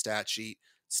fill up the stat sheet,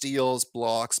 steals,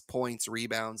 blocks, points,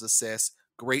 rebounds, assists,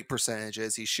 great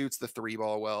percentages. He shoots the 3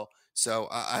 ball well. So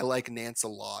I like Nance a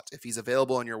lot. If he's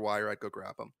available on your wire, I'd go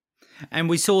grab him. And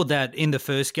we saw that in the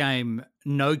first game,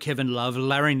 no Kevin Love.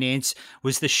 Larry Nance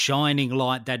was the shining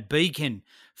light, that beacon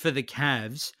for the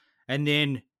Cavs. And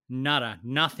then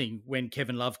nothing when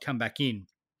Kevin Love come back in.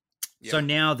 Yeah. So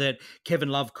now that Kevin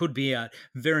Love could be out,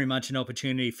 very much an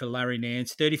opportunity for Larry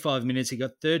Nance. 35 minutes, he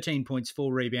got 13 points,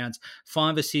 4 rebounds,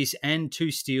 5 assists and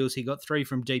 2 steals. He got 3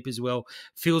 from deep as well.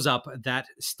 Fills up that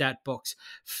stat box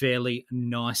fairly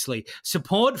nicely.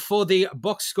 Support for the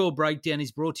box score breakdown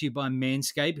is brought to you by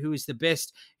Manscaped, who is the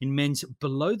best in men's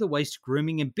below-the-waist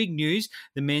grooming. And big news,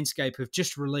 the Manscaped have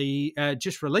just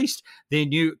released their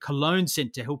new cologne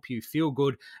scent to help you feel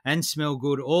good and smell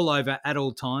good all over at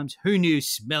all times. Who knew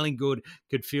smelling good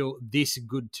could feel this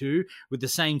good too? With the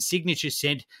same signature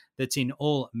scent that's in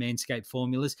all Manscaped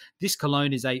formulas, this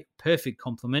cologne is a perfect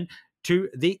complement to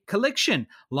the collection.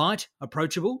 Light,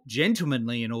 approachable,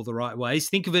 gentlemanly in all the right ways.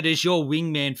 Think of it as your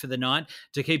wingman for the night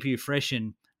to keep you fresh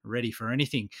and ready for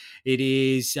anything. It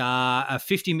is a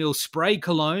 50ml spray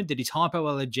cologne that is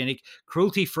hypoallergenic,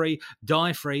 cruelty-free,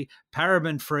 dye-free,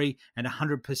 paraben-free, and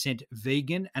 100%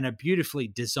 vegan. And a beautifully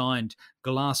designed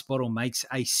glass bottle makes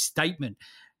a statement.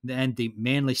 And the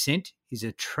manly scent is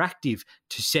attractive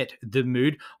to set the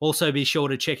mood. Also, be sure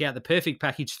to check out the Perfect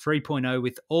Package 3.0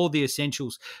 with all the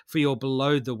essentials for your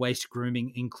below-the-waist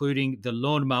grooming, including the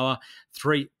Lawnmower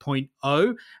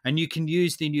 3.0. And you can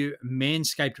use the new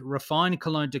Manscaped Refined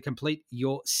Cologne to complete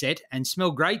your set and smell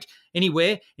great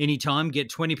anywhere, anytime. Get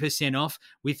 20% off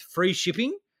with free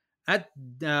shipping with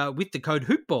the code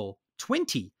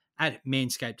HoopBall20 at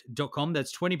manscaped.com.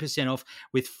 That's 20% off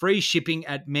with free shipping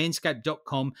at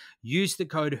manscaped.com. Use the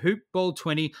code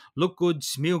HoopBall20. Look good,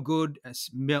 smell good,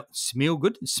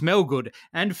 smell good,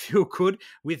 and feel good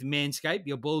with Manscaped.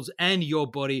 Your balls and your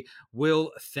body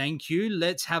will thank you.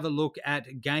 Let's have a look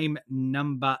at game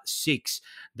number 6.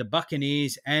 The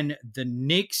Buccaneers and the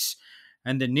Knicks.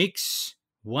 And the Knicks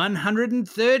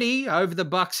 130 over the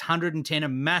Bucks, 110, a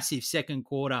massive second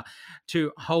quarter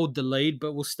to hold the lead.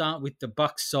 But we'll start with the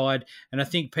Bucks side, and I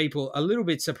think people are a little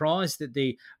bit surprised that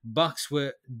the Bucks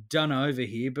were done over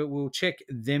here, but we'll check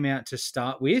them out to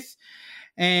start with.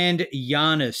 And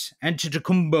Giannis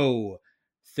Antetokounmpo,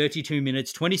 32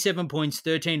 minutes, 27 points,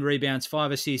 13 rebounds,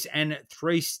 5 assists, and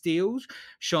 3 steals.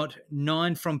 Shot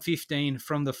 9 from 15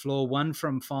 from the floor, 1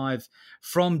 from 5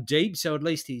 from deep. So at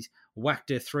least he's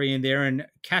whacked a 3 in there. And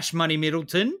Cash Money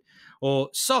Middleton or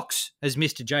Socks, as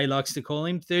Mr. J likes to call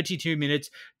him. 32 minutes,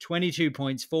 22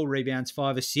 points, 4 rebounds,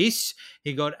 5 assists.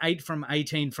 He got 8 from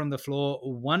 18 from the floor,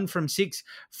 1 from 6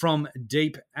 from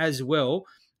deep as well.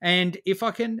 And if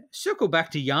I can circle back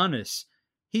to Giannis,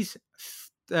 his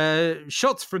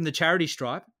shots from the charity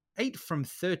stripe, 8 from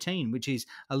 13, which is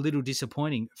a little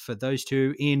disappointing for those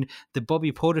two in the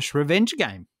Bobby Portis revenge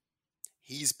game.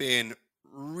 He's been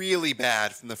really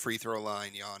bad from the free throw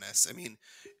line, Giannis. I mean,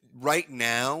 right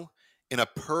now, in a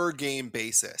per game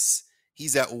basis,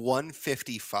 he's at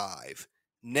 155.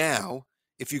 Now,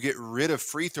 if you get rid of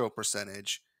free throw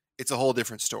percentage, it's a whole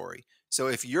different story. So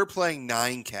if you're playing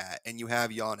 9-cat and you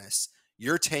have Giannis,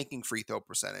 you're taking free throw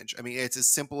percentage. I mean, it's as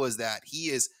simple as that. He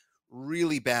is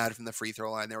really bad from the free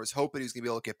throw line. There was hope that he was going to be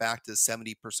able to get back to the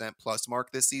 70% plus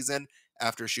mark this season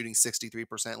after shooting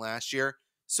 63% last year.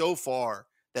 So far,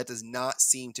 that does not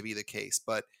seem to be the case.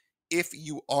 But if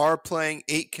you are playing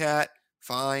 8-cat,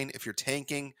 fine. If you're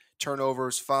tanking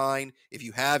turnovers, fine. If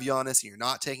you have Giannis and you're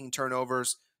not taking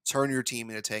turnovers, turn your team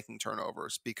into taking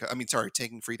turnovers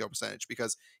taking free throw percentage,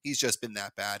 because he's just been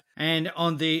that bad. And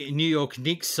on the New York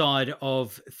Knicks side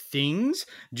of things,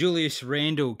 Julius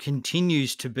Randle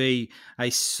continues to be a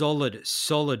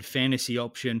solid fantasy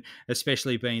option,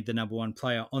 especially being the number one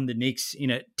player on the Knicks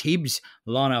in a Tibbs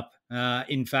lineup.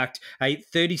 In fact,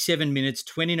 37 minutes,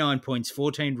 29 points,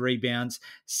 14 rebounds,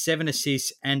 7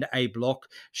 assists and a block.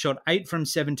 Shot 8 from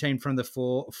 17 from the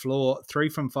floor, 3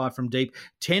 from 5 from deep,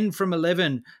 10 from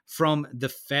 11 from the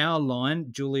foul line,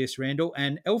 Julius Randle.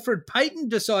 And Elfrid Payton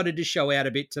decided to show out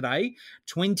a bit today.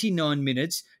 29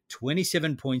 minutes,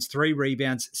 27 points, 3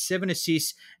 rebounds, 7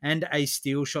 assists and a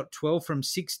steal. Shot 12 from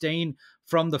 16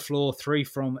 from the floor, 3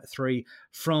 from 3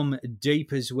 from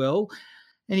deep as well.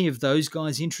 Any of those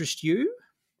guys interest you?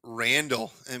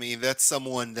 Randall. I mean, that's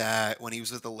someone that when he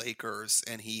was with the Lakers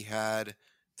and he had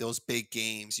those big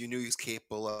games, you knew he was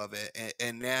capable of it.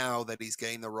 And now that he's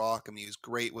getting the rock, I mean, he was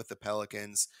great with the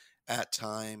Pelicans at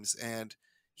times. And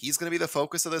he's going to be the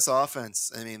focus of this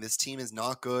offense. I mean, this team is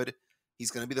not good.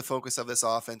 He's going to be the focus of this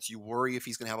offense. You worry if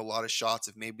he's going to have a lot of shots,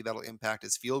 if maybe that'll impact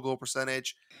his field goal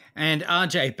percentage. And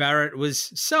RJ Barrett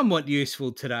was somewhat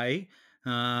useful today.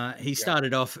 He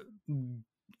started off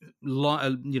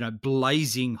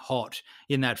blazing hot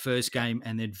in that first game,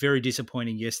 and then very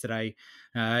disappointing yesterday.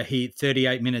 He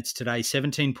 38 minutes today,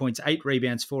 17 points, 8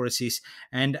 rebounds, 4 assists,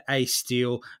 and a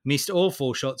steal. Missed all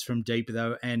 4 shots from deep,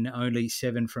 though, and only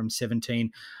 7 from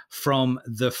 17 from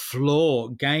the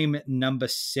floor. Game number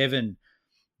 7,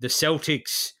 the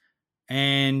Celtics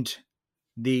and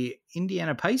the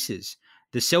Indiana Pacers.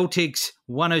 The Celtics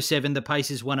 107, the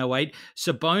Pacers 108.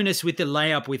 Sabonis with the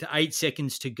layup with 8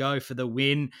 seconds to go for the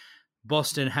win.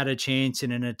 Boston had a chance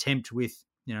in an attempt with,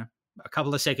 a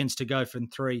couple of seconds to go from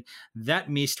 3. That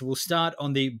missed. We'll start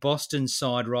on the Boston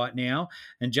side right now.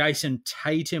 And Jason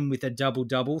Tatum with a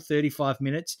double-double, 35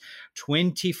 minutes,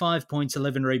 25 points,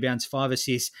 11 rebounds, 5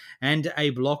 assists, and a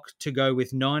block to go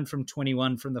with 9 from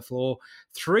 21 from the floor,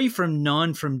 3 from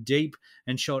 9 from deep,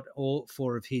 and shot all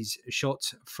 4 of his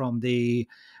shots from the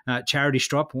charity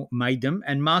stripe, made them.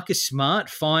 And Marcus Smart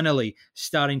finally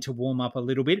starting to warm up a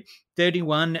little bit.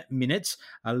 31 minutes,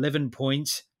 11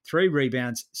 points, 3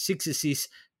 rebounds, 6 assists,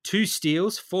 2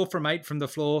 steals, 4 from 8 from the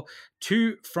floor,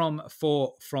 2 from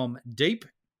 4 from deep,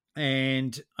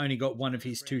 and only got 1 of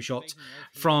his 2 shots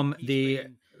from the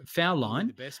foul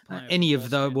line. Any of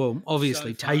those, well,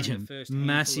 obviously Tatum,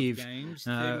 massive,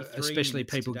 especially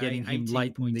people getting him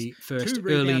late in the first,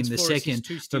 early in the second.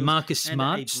 But Marcus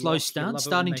Smart, slow start,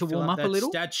 starting to warm up a little.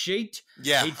 Stat sheet.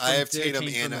 Yeah, I have Tatum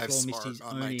and I have Smart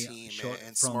on my team,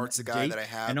 and Smart's a guy that I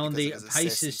have. And on the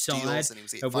Pacers side,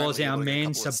 it was our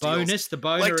man Sabonis, the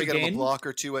boner like to again. Get him a block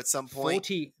or 2 at some point.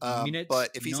 40 minutes, but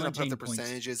if he's going to put up the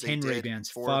percentages, 10 rebounds,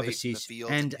 5 assists,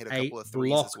 and hit a couple of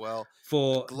threes block as well.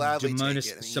 for Gladly Demonis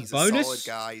take it. I mean, Sabonis. he's a solid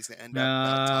guy. He's going to end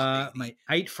up top 80.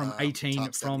 8 from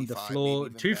 18 from the floor,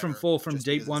 2 from 4 from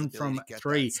deep, 1 from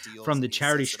 3 steals, from the and he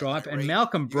charity sets it at a stripe. high And rate.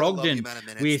 Malcolm You gotta love the Brogdon amount of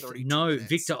minutes, with 32 no minutes,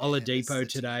 Victor and this is Oladipo a team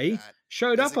today that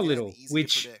showed is, up a again, little, easy to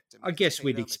which predict. I I mean, guess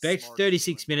we'd Tatum, it's expect. Smart,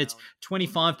 36 Jaylen minutes, Brown,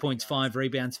 25 points, 5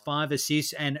 rebounds, 5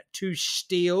 assists, and 2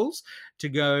 steals to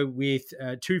go with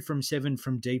 2 from 7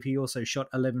 from deep. He also shot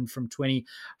 11 from 20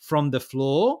 from the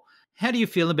floor. How do you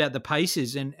feel about the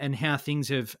Pacers and how things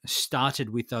have started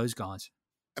with those guys?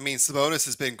 I mean, Sabonis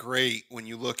has been great when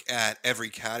you look at every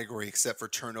category except for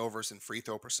turnovers and free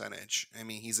throw percentage. I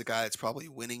mean, he's a guy that's probably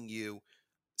winning you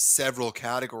several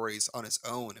categories on his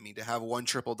own. I mean, to have 1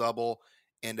 triple-double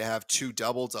and to have 2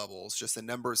 double-doubles. Just the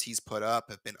numbers he's put up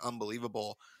have been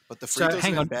unbelievable, but the free So throws have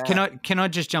hang been on, can bad. I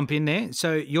just jump in there?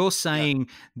 So you're Yeah. saying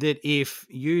that if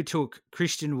you took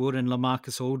Christian Wood and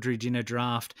LaMarcus Aldridge in a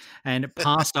draft and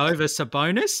passed over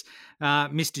Sabonis,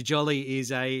 Mr. Jolly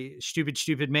is a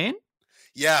stupid man?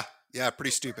 Yeah, yeah,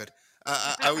 pretty stupid.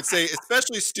 I would say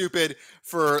especially stupid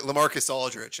for LaMarcus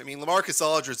Aldridge. I mean, LaMarcus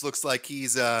Aldridge looks like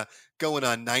he's going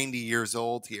on 90 years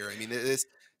old here. I mean, it is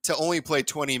to only play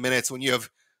 20 minutes when you have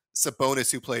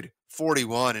Sabonis who played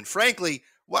 41. And frankly,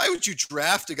 why would you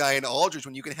draft a guy in Aldridge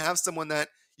when you can have someone that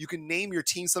you can name your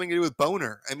team something to do with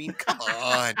Boner? I mean, come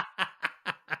on.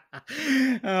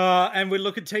 And we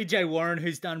look at TJ Warren,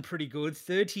 who's done pretty good.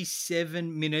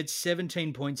 37 minutes,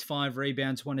 17 points, 5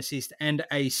 rebounds, 1 assist, and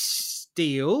a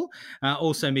steal.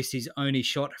 Also missed his only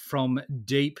shot from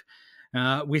deep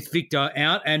with Victor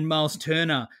out. And Miles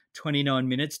Turner, 29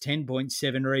 minutes,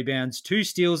 10.7 rebounds, 2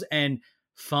 steals, and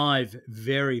 5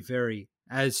 very,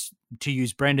 as to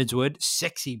use Brandon's word,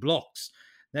 sexy blocks.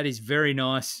 That is very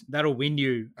nice. That'll win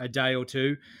you a day or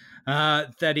two.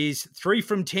 That is 3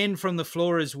 from 10 from the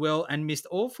floor as well, and missed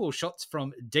all 4 shots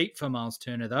from deep for Miles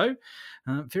Turner, though.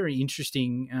 Very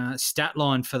interesting stat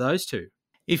line for those two.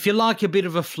 If you like a bit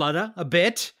of a flutter, a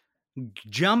bet,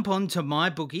 jump onto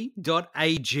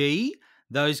mybookie.ag.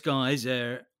 Those guys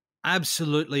are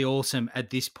absolutely awesome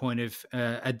at this point of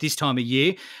at this time of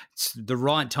year. It's the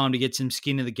right time to get some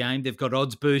skin in the game. They've got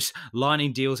odds boosts,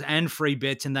 lightning deals, and free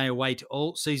bets, and they await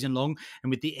all season long. And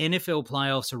with the NFL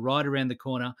playoffs are right around the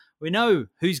corner, we know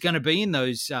who's going to be in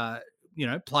those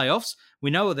playoffs.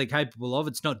 We know what they're capable of.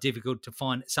 It's not difficult to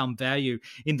find some value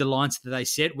in the lines that they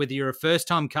set. Whether you're a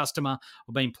first-time customer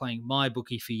or been playing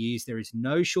MyBookie for years, there is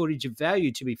no shortage of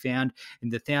value to be found in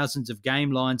the thousands of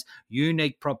game lines,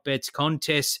 unique prop bets,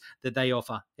 contests that they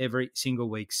offer every single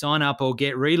week. Sign up or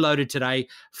get reloaded today.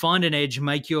 Find an edge,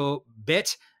 make your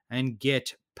bet, and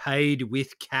get paid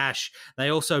with cash. They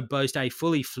also boast a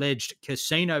fully fledged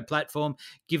casino platform,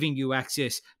 giving you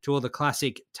access to all the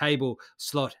classic table,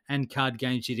 slot, and card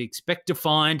games you'd expect to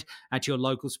find at your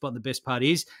local spot. The best part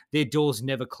is their doors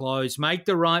never close. Make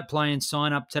the right play and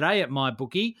sign up today at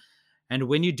MyBookie. And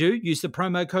when you do, use the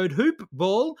promo code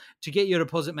HoopBall to get your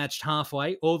deposit matched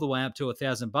halfway, all the way up to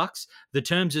 $1,000. The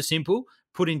terms are simple.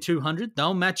 Put in 200,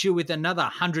 they'll match you with another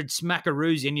 100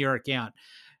 smackaroos in your account.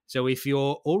 So if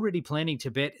you're already planning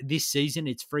to bet this season,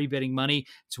 it's free betting money.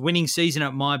 It's winning season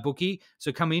at MyBookie.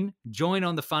 So come in, join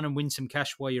on the fun, and win some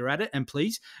cash while you're at it. And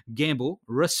please gamble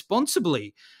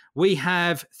responsibly. We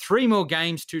have 3 more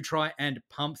games to try and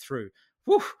pump through.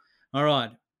 Whew. All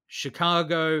right.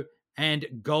 Chicago and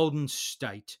Golden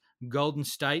State. Golden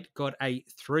State got a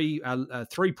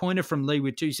three-pointer from Lee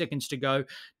with 2 seconds to go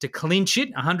to clinch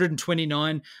it,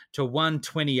 129 to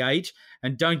 128.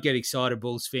 And don't get excited,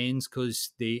 Bulls fans,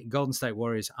 because the Golden State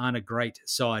Warriors aren't a great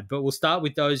side. But we'll start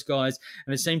with those guys,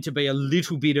 and it seemed to be a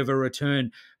little bit of a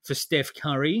return for Steph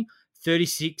Curry.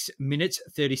 36 minutes,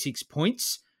 36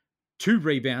 points. 2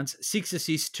 rebounds, 6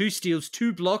 assists, 2 steals,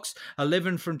 2 blocks,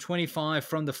 11 from 25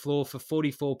 from the floor for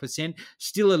 44%.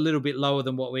 Still a little bit lower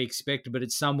than what we expected, but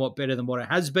it's somewhat better than what it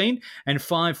has been. And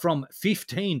 5 from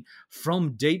 15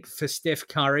 from deep for Steph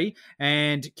Curry.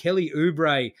 And Kelly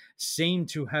Oubre seemed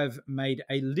to have made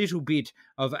a little bit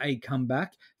of a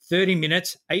comeback. 30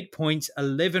 minutes, 8 points,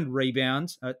 11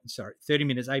 rebounds. 30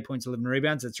 minutes, 8 points, 11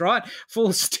 rebounds. That's right.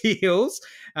 4 steals,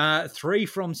 3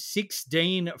 from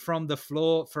 16 from the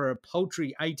floor for a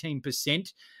paltry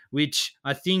 18%, which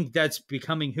I think that's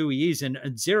becoming who he is, and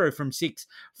 0 from 6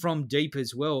 from deep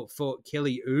as well for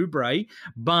Kelly Oubre.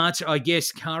 But I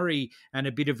guess Curry and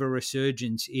a bit of a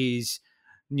resurgence is,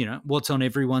 what's on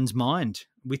everyone's mind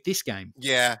with this game.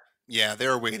 Yeah, they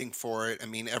were waiting for it. I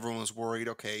mean, everyone was worried,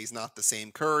 okay, he's not the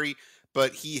same Curry,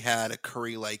 but he had a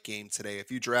Curry-like game today.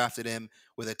 If you drafted him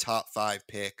with a top 5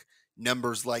 pick,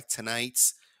 numbers like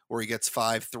tonight's, where he gets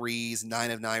 5 threes,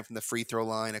 9 of 9 from the free throw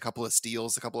line, a couple of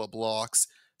steals, a couple of blocks,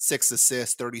 6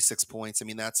 assists, 36 points. I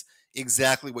mean, that's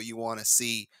exactly what you want to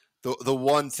see. The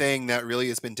one thing that really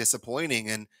has been disappointing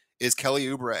and is Kelly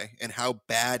Oubre and how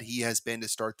bad he has been to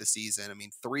start the season. I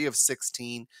mean, 3 of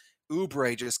 16.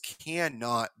 Oubre just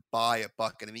cannot buy a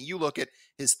bucket. I mean, you look at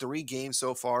his 3 games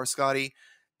so far, Scotty,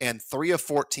 and 3 of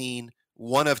 14,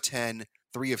 1 of 10,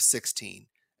 3 of 16.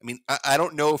 I mean, I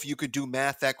don't know if you could do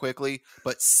math that quickly,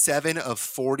 but 7 of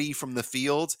 40 from the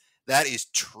field, that is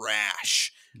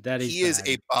trash. He is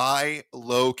a buy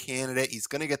low candidate. He's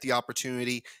going to get the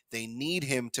opportunity. They need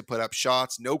him to put up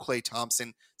shots. No Klay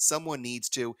Thompson. Someone needs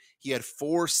to. He had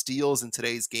 4 steals in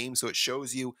today's game, so it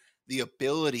shows you the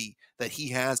ability that he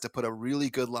has to put a really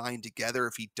good line together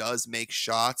if he does make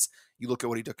shots. You look at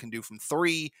what he can do from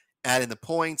 3, add in the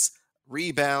points,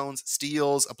 rebounds,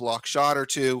 steals, a block shot or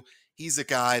two. He's a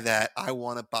guy that I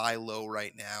want to buy low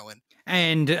right now.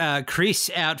 And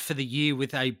Chris out for the year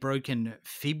with a broken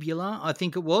fibula, I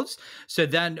think it was. So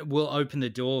that will open the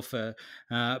door for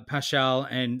Pashal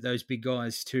and those big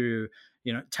guys to,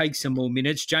 take some more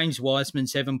minutes. James Wiseman,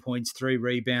 7 points, 3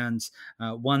 rebounds,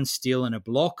 1 steal and a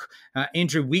block.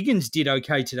 Andrew Wiggins did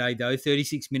okay today, though.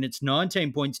 36 minutes,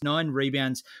 19 points, 9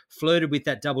 rebounds, flirted with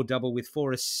that double-double with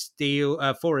 4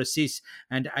 assists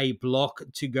and a block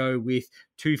to go with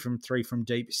 2 from 3 from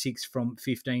deep, 6 from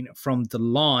 15 from the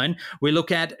line. We look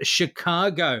at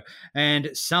Chicago, and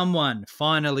someone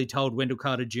finally told Wendell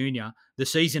Carter Jr. the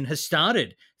season has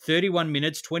started. 31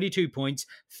 minutes, 22 points,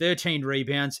 13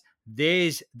 rebounds.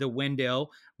 There's the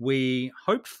Wendell we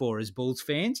hoped for as Bulls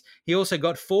fans. He also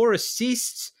got 4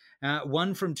 assists,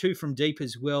 1 from 2 from deep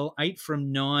as well, 8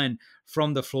 from 9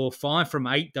 from the floor, 5 from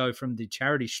 8, though, from the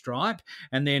charity stripe.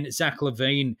 And then Zach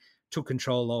LaVine took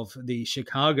control of the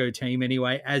Chicago team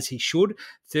anyway, as he should.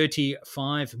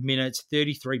 35 minutes,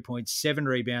 33 points, 7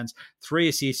 rebounds, 3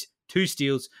 assists, 2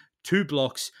 steals, 2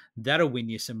 blocks. That'll win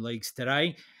you some leagues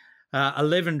today.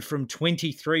 11 from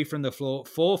 23 from the floor,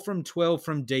 4 from 12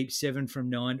 from deep, 7 from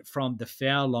 9 from the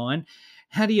foul line.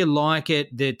 How do you like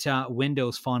it that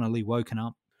Wendell's finally woken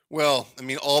up? Well, I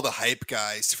mean, all the hype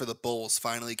guys for the Bulls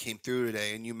finally came through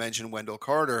today, and you mentioned Wendell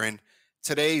Carter, and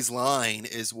today's line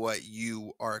is what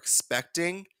you are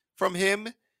expecting from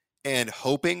him and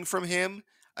hoping from him.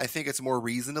 I think it's more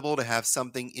reasonable to have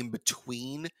something in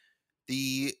between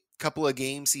the couple of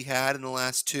games he had in the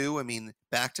last 2. I mean,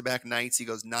 back-to-back nights, he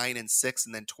goes 9-6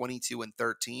 and then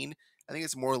 22-13. I think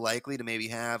it's more likely to maybe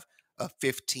have a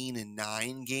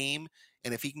 15-9 game,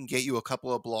 and if he can get you a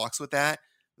couple of blocks with that,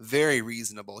 very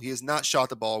reasonable. He has not shot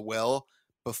the ball well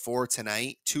before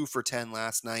tonight. 2 for 10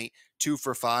 last night, 2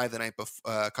 for 5 the night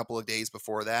a couple of days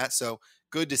before that. So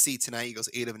good to see tonight. He goes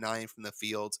 8 of 9 from the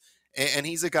field. And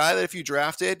he's a guy that if you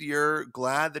drafted, you're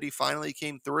glad that he finally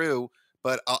came through.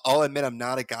 But I'll admit I'm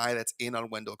not a guy that's in on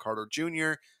Wendell Carter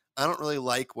Jr. I don't really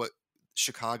like what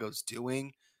Chicago's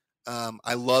doing.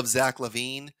 I love Zach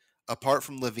LaVine. Apart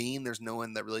from LaVine, there's no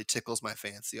one that really tickles my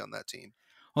fancy on that team.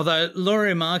 Although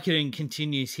Laurier Marketing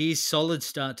continues his solid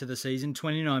start to the season,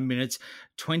 29 minutes,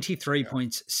 23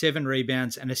 points, 7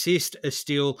 rebounds, an assist, a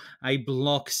steal, a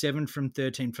block, 7 from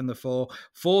 13 from the floor,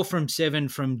 4 from 7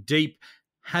 from deep,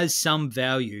 has some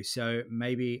value. So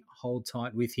maybe hold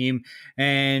tight with him.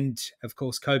 And of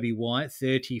course, Kobe White,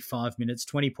 35 minutes,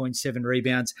 20.7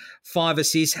 rebounds, 5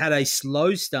 assists, had a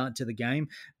slow start to the game,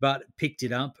 but picked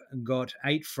it up, got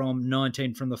 8 from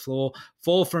 19 from the floor,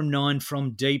 4 from 9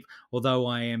 from deep, although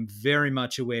I am very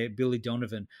much aware Billy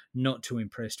Donovan not too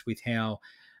impressed with how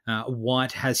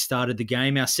White has started the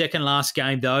game. Our second last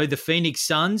game, though, the Phoenix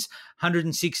Suns,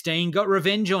 116, got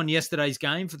revenge on yesterday's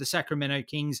game for the Sacramento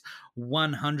Kings,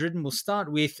 100. And we'll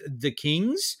start with the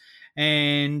Kings.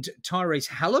 And Tyrese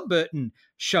Halliburton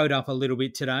showed up a little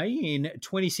bit today in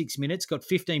 26 minutes, got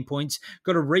 15 points,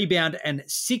 got a rebound and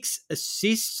 6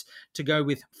 assists to go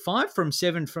with 5 from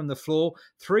 7 from the floor,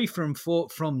 3 from 4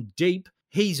 from deep.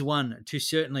 He's one to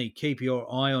certainly keep your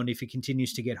eye on if he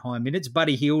continues to get high minutes.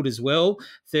 Buddy Hield as well,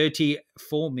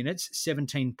 34 minutes,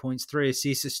 17 points, 3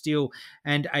 assists, a steal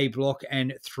and a block,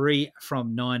 and 3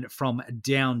 from 9 from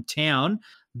downtown.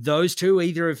 Those two,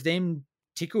 either of them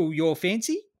tickle your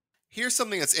fancy? Here's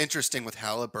something that's interesting with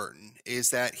Halliburton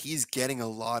is that he's getting a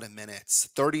lot of minutes.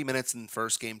 30 minutes in the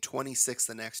first game, 26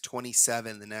 the next,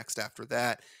 27 the next after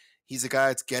that. He's a guy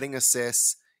that's getting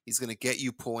assists. He's going to get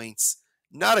you points.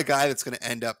 Not a guy that's going to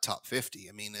end up top 50.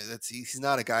 I mean, he's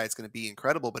not a guy that's going to be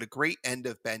incredible, but a great end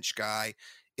of bench guy.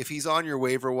 If he's on your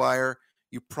waiver wire,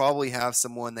 you probably have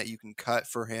someone that you can cut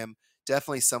for him.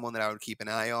 Definitely someone that I would keep an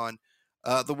eye on.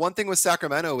 The one thing with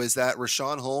Sacramento is that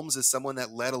Rashawn Holmes is someone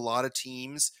that led a lot of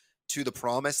teams to the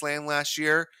promised land last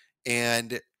year,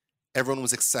 and everyone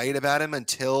was excited about him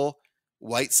until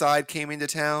Whiteside came into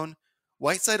town.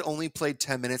 Whiteside only played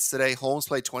 10 minutes today. Holmes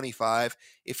played 25.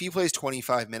 If he plays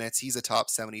 25 minutes, he's a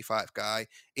top 75 guy.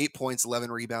 8 points,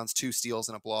 11 rebounds, 2 steals,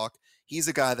 and a block. He's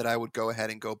a guy that I would go ahead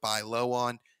and go buy low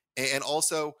on. And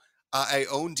also, I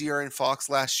owned De'Aaron Fox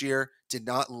last year. Did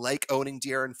not like owning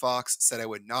De'Aaron Fox. Said I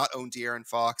would not own De'Aaron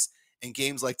Fox. And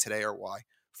games like today are why.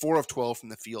 4 of 12 from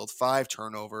the field, 5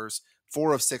 turnovers,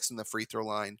 4 of 6 from the free throw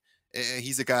line.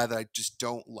 He's a guy that I just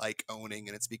don't like owning,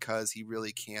 and it's because he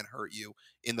really can hurt you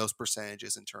in those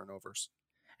percentages and turnovers.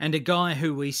 And a guy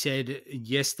who we said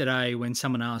yesterday when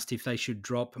someone asked if they should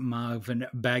drop Marvin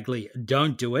Bagley,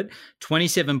 don't do it.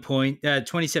 27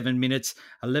 minutes,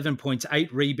 11 points,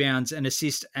 8 rebounds, an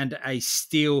assist and a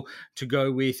steal to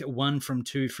go with 1 from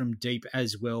 2 from deep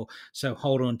as well. So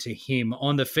hold on to him.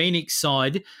 On the Phoenix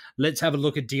side, let's have a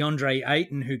look at DeAndre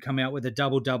Ayton, who come out with a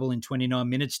double-double in 29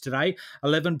 minutes today.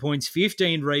 11 points,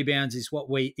 15 rebounds is what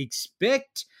we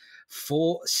expect.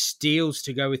 4 steals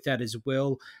to go with that as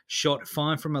well. Shot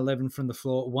 5 from 11 from the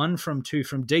floor, 1 from 2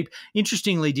 from deep.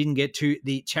 Interestingly, didn't get to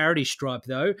the charity stripe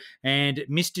though. And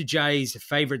Mr. J's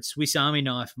favourite Swiss Army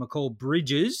knife, McCall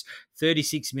Bridges,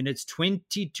 36 minutes,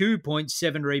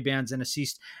 22.7 rebounds, an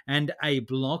assist and a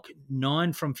block.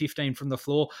 9 from 15 from the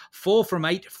floor, 4 from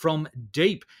 8 from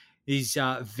deep. Is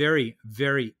very,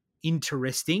 very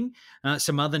interesting.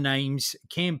 Some other names.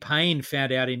 Campaign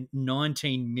found out in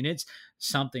 19 minutes,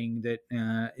 something that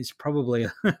is probably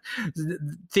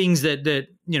things that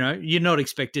you're not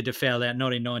expected to foul out,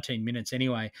 not in 19 minutes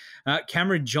anyway.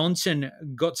 Cameron Johnson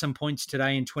got some points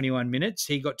today in 21 minutes.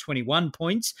 He got 21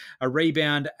 points, a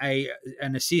rebound,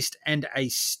 an assist and a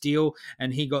steal,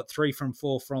 and he got 3 from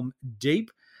 4 from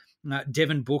deep.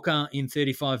 Devin Booker in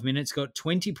 35 minutes got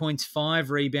 20 points,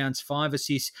 5 rebounds, 5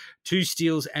 assists, 2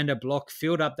 steals and a block.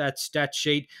 Filled up that stat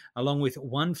sheet along with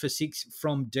 1 for 6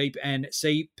 from deep. And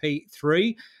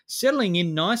CP3 settling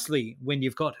in nicely when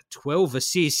you've got 12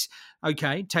 assists.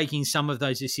 Okay, taking some of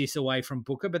those assists away from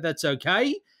Booker, but that's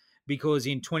okay because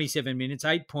in 27 minutes,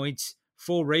 8 points,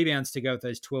 4 rebounds to go with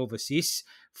those 12 assists,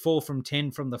 4 from 10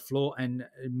 from the floor and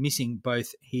missing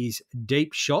both his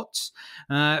deep shots.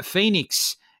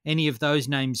 Phoenix, any of those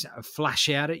names flash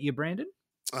out at you, Brandon?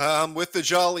 With the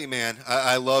Jolly man,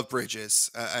 I love Bridges.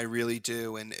 I really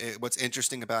do. And what's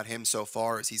interesting about him so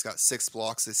far is he's got 6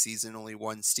 blocks this season, only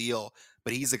 1 steal.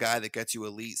 But he's a guy that gets you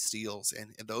elite steals,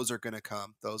 and those are going to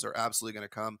come. Those are absolutely going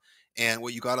to come. And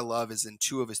what you got to love is in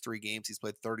 2 of his 3 games, he's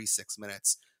played 36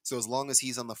 minutes. So as long as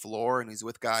he's on the floor and he's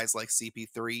with guys like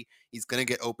CP3, he's going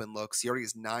to get open looks. He already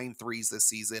has 9 threes this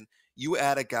season. You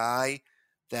add a guy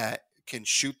that can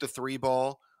shoot the 3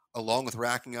 ball, along with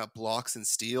racking up blocks and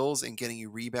steals and getting you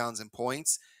rebounds and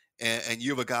points. And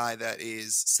you have a guy that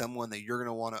is someone that you're going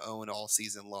to want to own all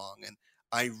season long. And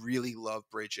I really love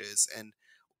Bridges. And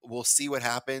we'll see what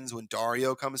happens when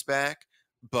Dario comes back.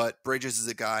 But Bridges is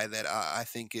a guy that I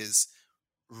think is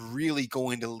really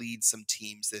going to lead some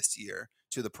teams this year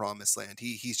to the promised land.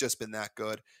 He's just been that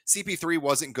good. CP3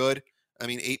 wasn't good. I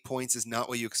mean, 8 points is not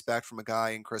what you expect from a guy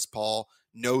in Chris Paul.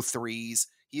 No threes.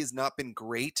 He has not been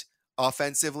great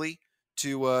offensively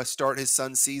to start his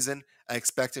son's season. I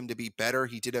expect him to be better.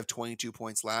 He did have 22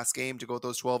 points last game to go with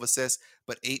those 12 assists,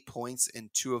 but 8 points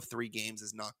in 2 of 3 games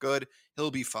is not good.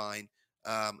 He'll be fine.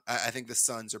 I think the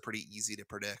Suns are pretty easy to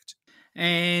predict.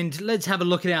 And let's have a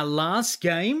look at our last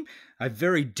game. A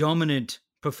very dominant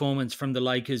performance from the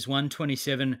Lakers,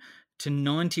 127-91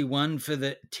 for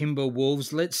the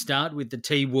Timberwolves. Let's start with the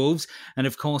T-Wolves. And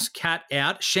of course, Cat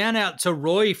out. Shout out to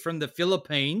Roy from the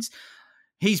Philippines.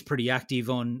 He's pretty active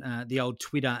on the old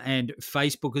Twitter and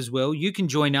Facebook as well. You can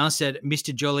join us at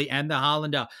Mr. Jolly and the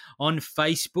Harlander on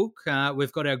Facebook.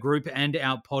 We've got our group and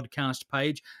our podcast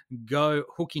page. Go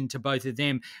hook into both of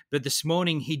them. But this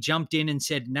morning he jumped in and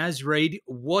said, Naz Reid,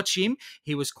 watch him.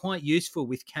 He was quite useful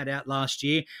with Cat out last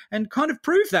year and kind of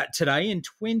proved that today in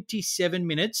 27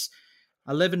 minutes.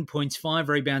 11 points, 5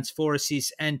 rebounds, 4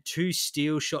 assists, and 2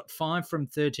 steals. Shot 5 from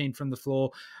 13 from the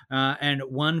floor and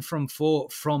 1 from 4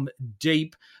 from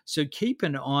deep. So keep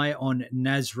an eye on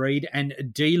Naz Reid. And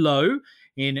D'Lo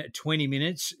in 20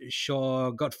 minutes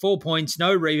got 4 points,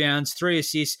 no rebounds, 3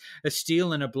 assists, a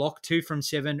steal and a block. 2 from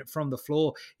 7 from the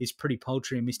floor is pretty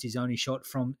paltry and missed his only shot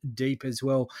from deep as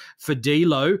well for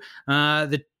D'Lo.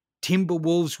 The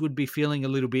Timberwolves would be feeling a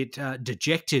little bit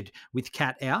dejected with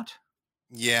Cat out.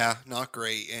 Yeah, not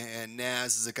great. And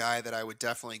Naz is a guy that I would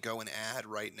definitely go and add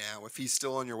right now. If he's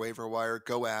still on your waiver wire,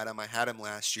 go add him. I had him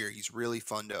last year. He's really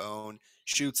fun to own.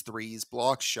 Shoots threes,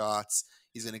 blocks shots.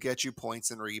 He's going to get you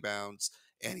points and rebounds,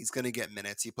 and he's going to get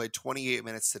minutes. He played 28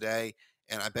 minutes today,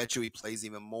 and I bet you he plays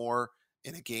even more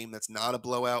in a game that's not a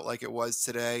blowout like it was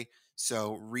today.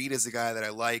 So Reed is a guy that I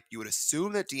like. You would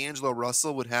assume that D'Angelo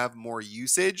Russell would have more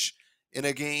usage in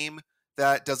a game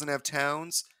that doesn't have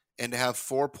Towns. And to have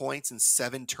 4 points and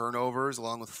 7 turnovers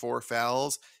along with 4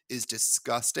 fouls is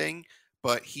disgusting,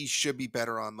 but he should be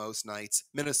better on most nights.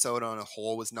 Minnesota on a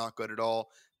whole was not good at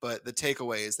all, but the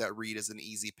takeaway is that Reed is an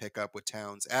easy pickup with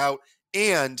Towns out.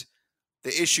 And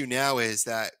the issue now is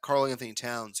that Karl Anthony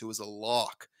Towns, who was a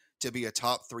lock to be a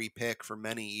top 3 pick for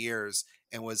many years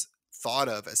and was thought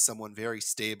of as someone very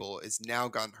stable is now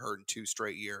gotten hurt in 2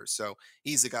 straight years. So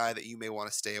he's a guy that you may want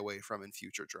to stay away from in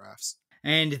future drafts.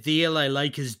 And the LA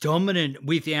Lakers dominant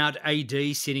without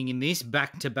AD sitting in this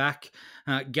back-to-back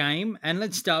game. And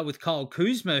let's start with Kyle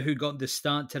Kuzma, who got the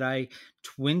start today.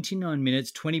 29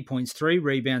 minutes, 20 points, 3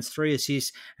 rebounds, 3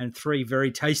 assists, and 3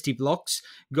 very tasty blocks.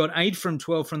 Got 8 from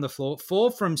 12 from the floor, 4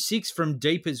 from 6 from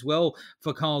deep as well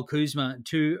for Kyle Kuzma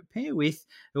to pair with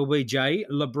LBJ,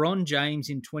 LeBron James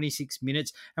in 26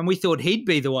 minutes. And we thought he'd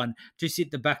be the one to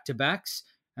sit the back-to-backs.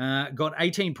 Got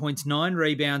 18 points, 9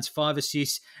 rebounds, 5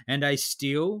 assists, and a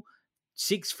steal.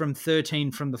 6 from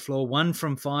 13 from the floor, 1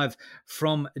 from 5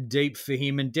 from deep for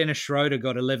him. And Dennis Schroeder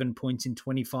got 11 points in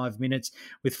 25 minutes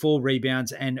with 4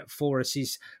 rebounds and 4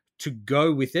 assists to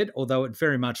go with it, although it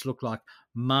very much looked like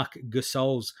Marc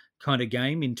Gasol's kind of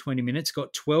game in 20 minutes.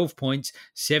 Got 12 points,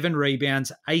 7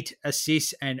 rebounds, 8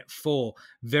 assists, and 4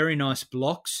 very nice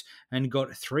blocks, and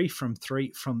got 3 from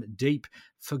deep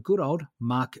for good old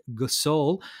Marc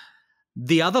Gasol.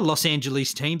 The other Los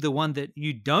Angeles team, the one that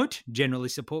you don't generally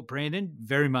support, Brandon,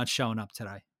 very much showing up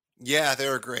today. Yeah, they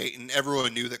were great, and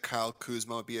everyone knew that Kyle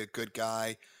Kuzma would be a good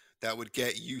guy that would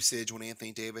get usage when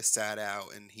Anthony Davis sat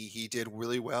out, and he did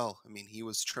really well. I mean, he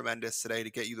was tremendous today.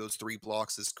 To get you those 3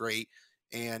 blocks is great.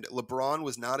 And LeBron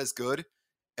was not as good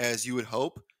as you would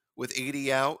hope with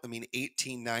 80 out. I mean,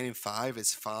 18, 9, and 5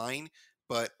 is fine.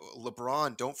 But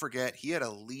LeBron, don't forget, he had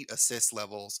elite assist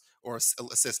levels or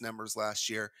assist numbers last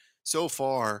year. So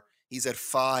far, he's at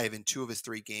 5 in 2 of his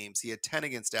 3 games. He had 10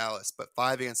 against Dallas, but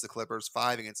 5 against the Clippers,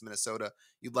 5 against Minnesota.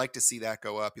 You'd like to see that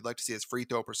go up. You'd like to see his free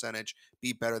throw percentage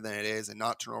be better than it is and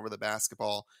not turn over the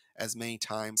basketball as many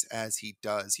times as he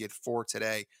does. He had 4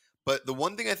 today. But the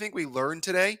one thing I think we learned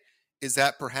today is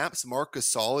that perhaps Marc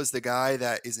Gasol is the guy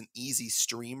that is an easy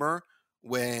streamer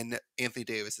when Anthony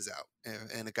Davis is out.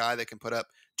 And a guy that can put up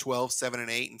 12, 7,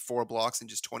 and 8 and 4 blocks in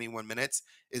just 21 minutes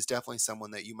is definitely someone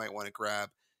that you might want to grab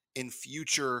in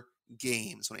future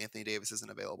games when Anthony Davis isn't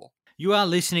available. You are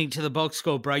listening to the Box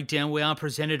Score Breakdown. We are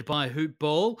presented by Hoop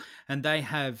Ball, and they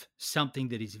have something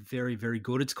that is very, very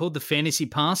good. It's called the Fantasy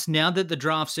Pass. Now that the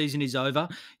draft season is over,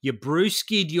 you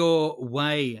brewskied your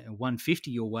way,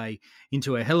 150 your way,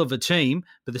 into a hell of a team,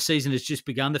 but the season has just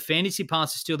begun. The Fantasy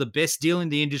Pass is still the best deal in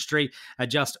the industry at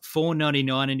just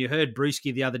 $4.99, and you heard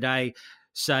Brewski the other day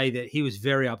say that he was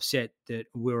very upset that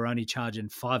we were only charging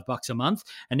 $5 a month.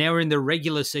 And now we're in the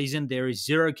regular season. There is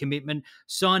zero commitment.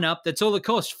 Sign up. That's all it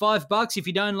costs. $5. If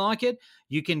you don't like it,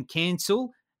 you can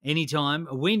cancel anytime.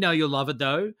 We know you'll love it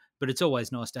though, but it's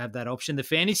always nice to have that option. The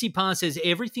Fantasy Pass has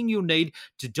everything you'll need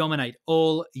to dominate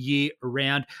all year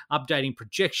round. Updating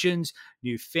projections,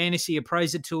 new fantasy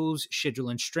appraiser tools, schedule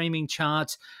and streaming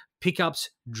charts, pickups,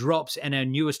 drops, and our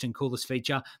newest and coolest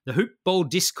feature, the Hoop Ball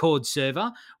Discord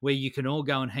server, where you can all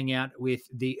go and hang out with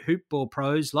the Hoop Ball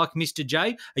pros like Mr.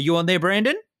 J. Are you on there,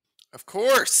 Brandon? Of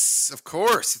course.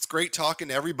 It's great talking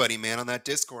to everybody, man, on that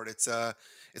Discord. It's a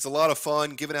lot of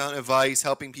fun, giving out advice,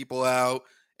 helping people out,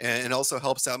 and also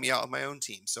helps out me out with my own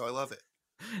team. So I love it.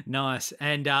 Nice.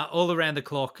 And all around the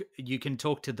clock, you can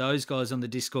talk to those guys on the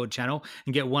Discord channel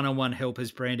and get one-on-one help,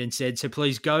 as Brandon said. So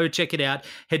please go check it out.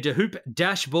 Head to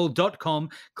hoop-ball.com.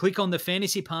 Click on the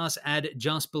Fantasy Pass ad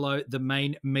just below the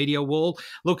main media wall.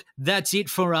 Look, that's it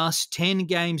for us. 10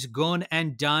 games gone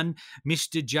and done.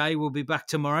 Mr. J will be back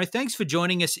tomorrow. Thanks for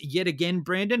joining us yet again,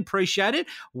 Brandon. Appreciate it.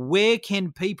 Where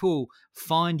can people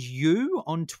find you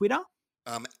on Twitter?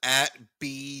 At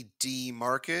BD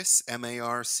Marcus,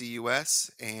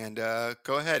 Marcus, and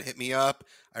go ahead, hit me up.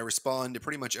 I respond to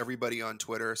pretty much everybody on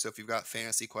Twitter, so if you've got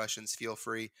fantasy questions, feel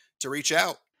free to reach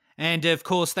out. And of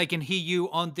course, they can hear you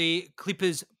on the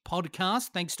Clippers podcast,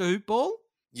 thanks to Hoop Ball.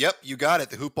 Yep, you got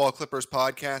it. The Hoop Ball Clippers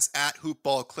podcast at Hoop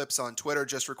Ball Clips on Twitter.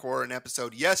 Just recorded an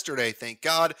episode yesterday, thank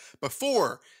God,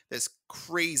 before this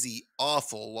crazy,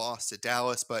 awful loss to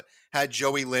Dallas, but had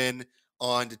Joey Lynn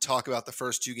on to talk about the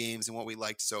first 2 games and what we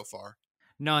liked so far.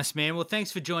 Nice, man. Well,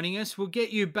 thanks for joining us. We'll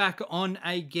get you back on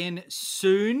again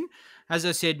soon. As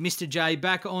I said, Mr. J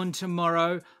back on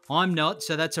tomorrow. I'm not,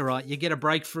 so that's all right. You get a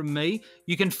break from me.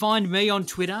 You can find me on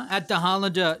Twitter at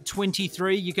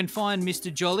TheHarlander23. You can find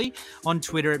Mr. Jolly on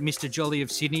Twitter at Mr. Jolly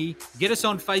of Sydney. Get us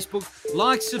on Facebook.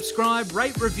 Like, subscribe,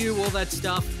 rate, review, all that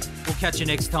stuff. We'll catch you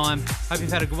next time. Hope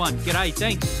you've had a good one. G'day.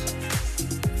 Thanks.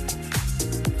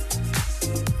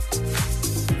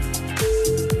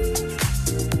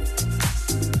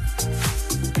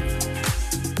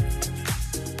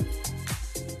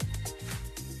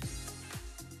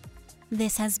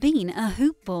 This has been a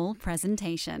Hoop Ball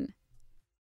presentation.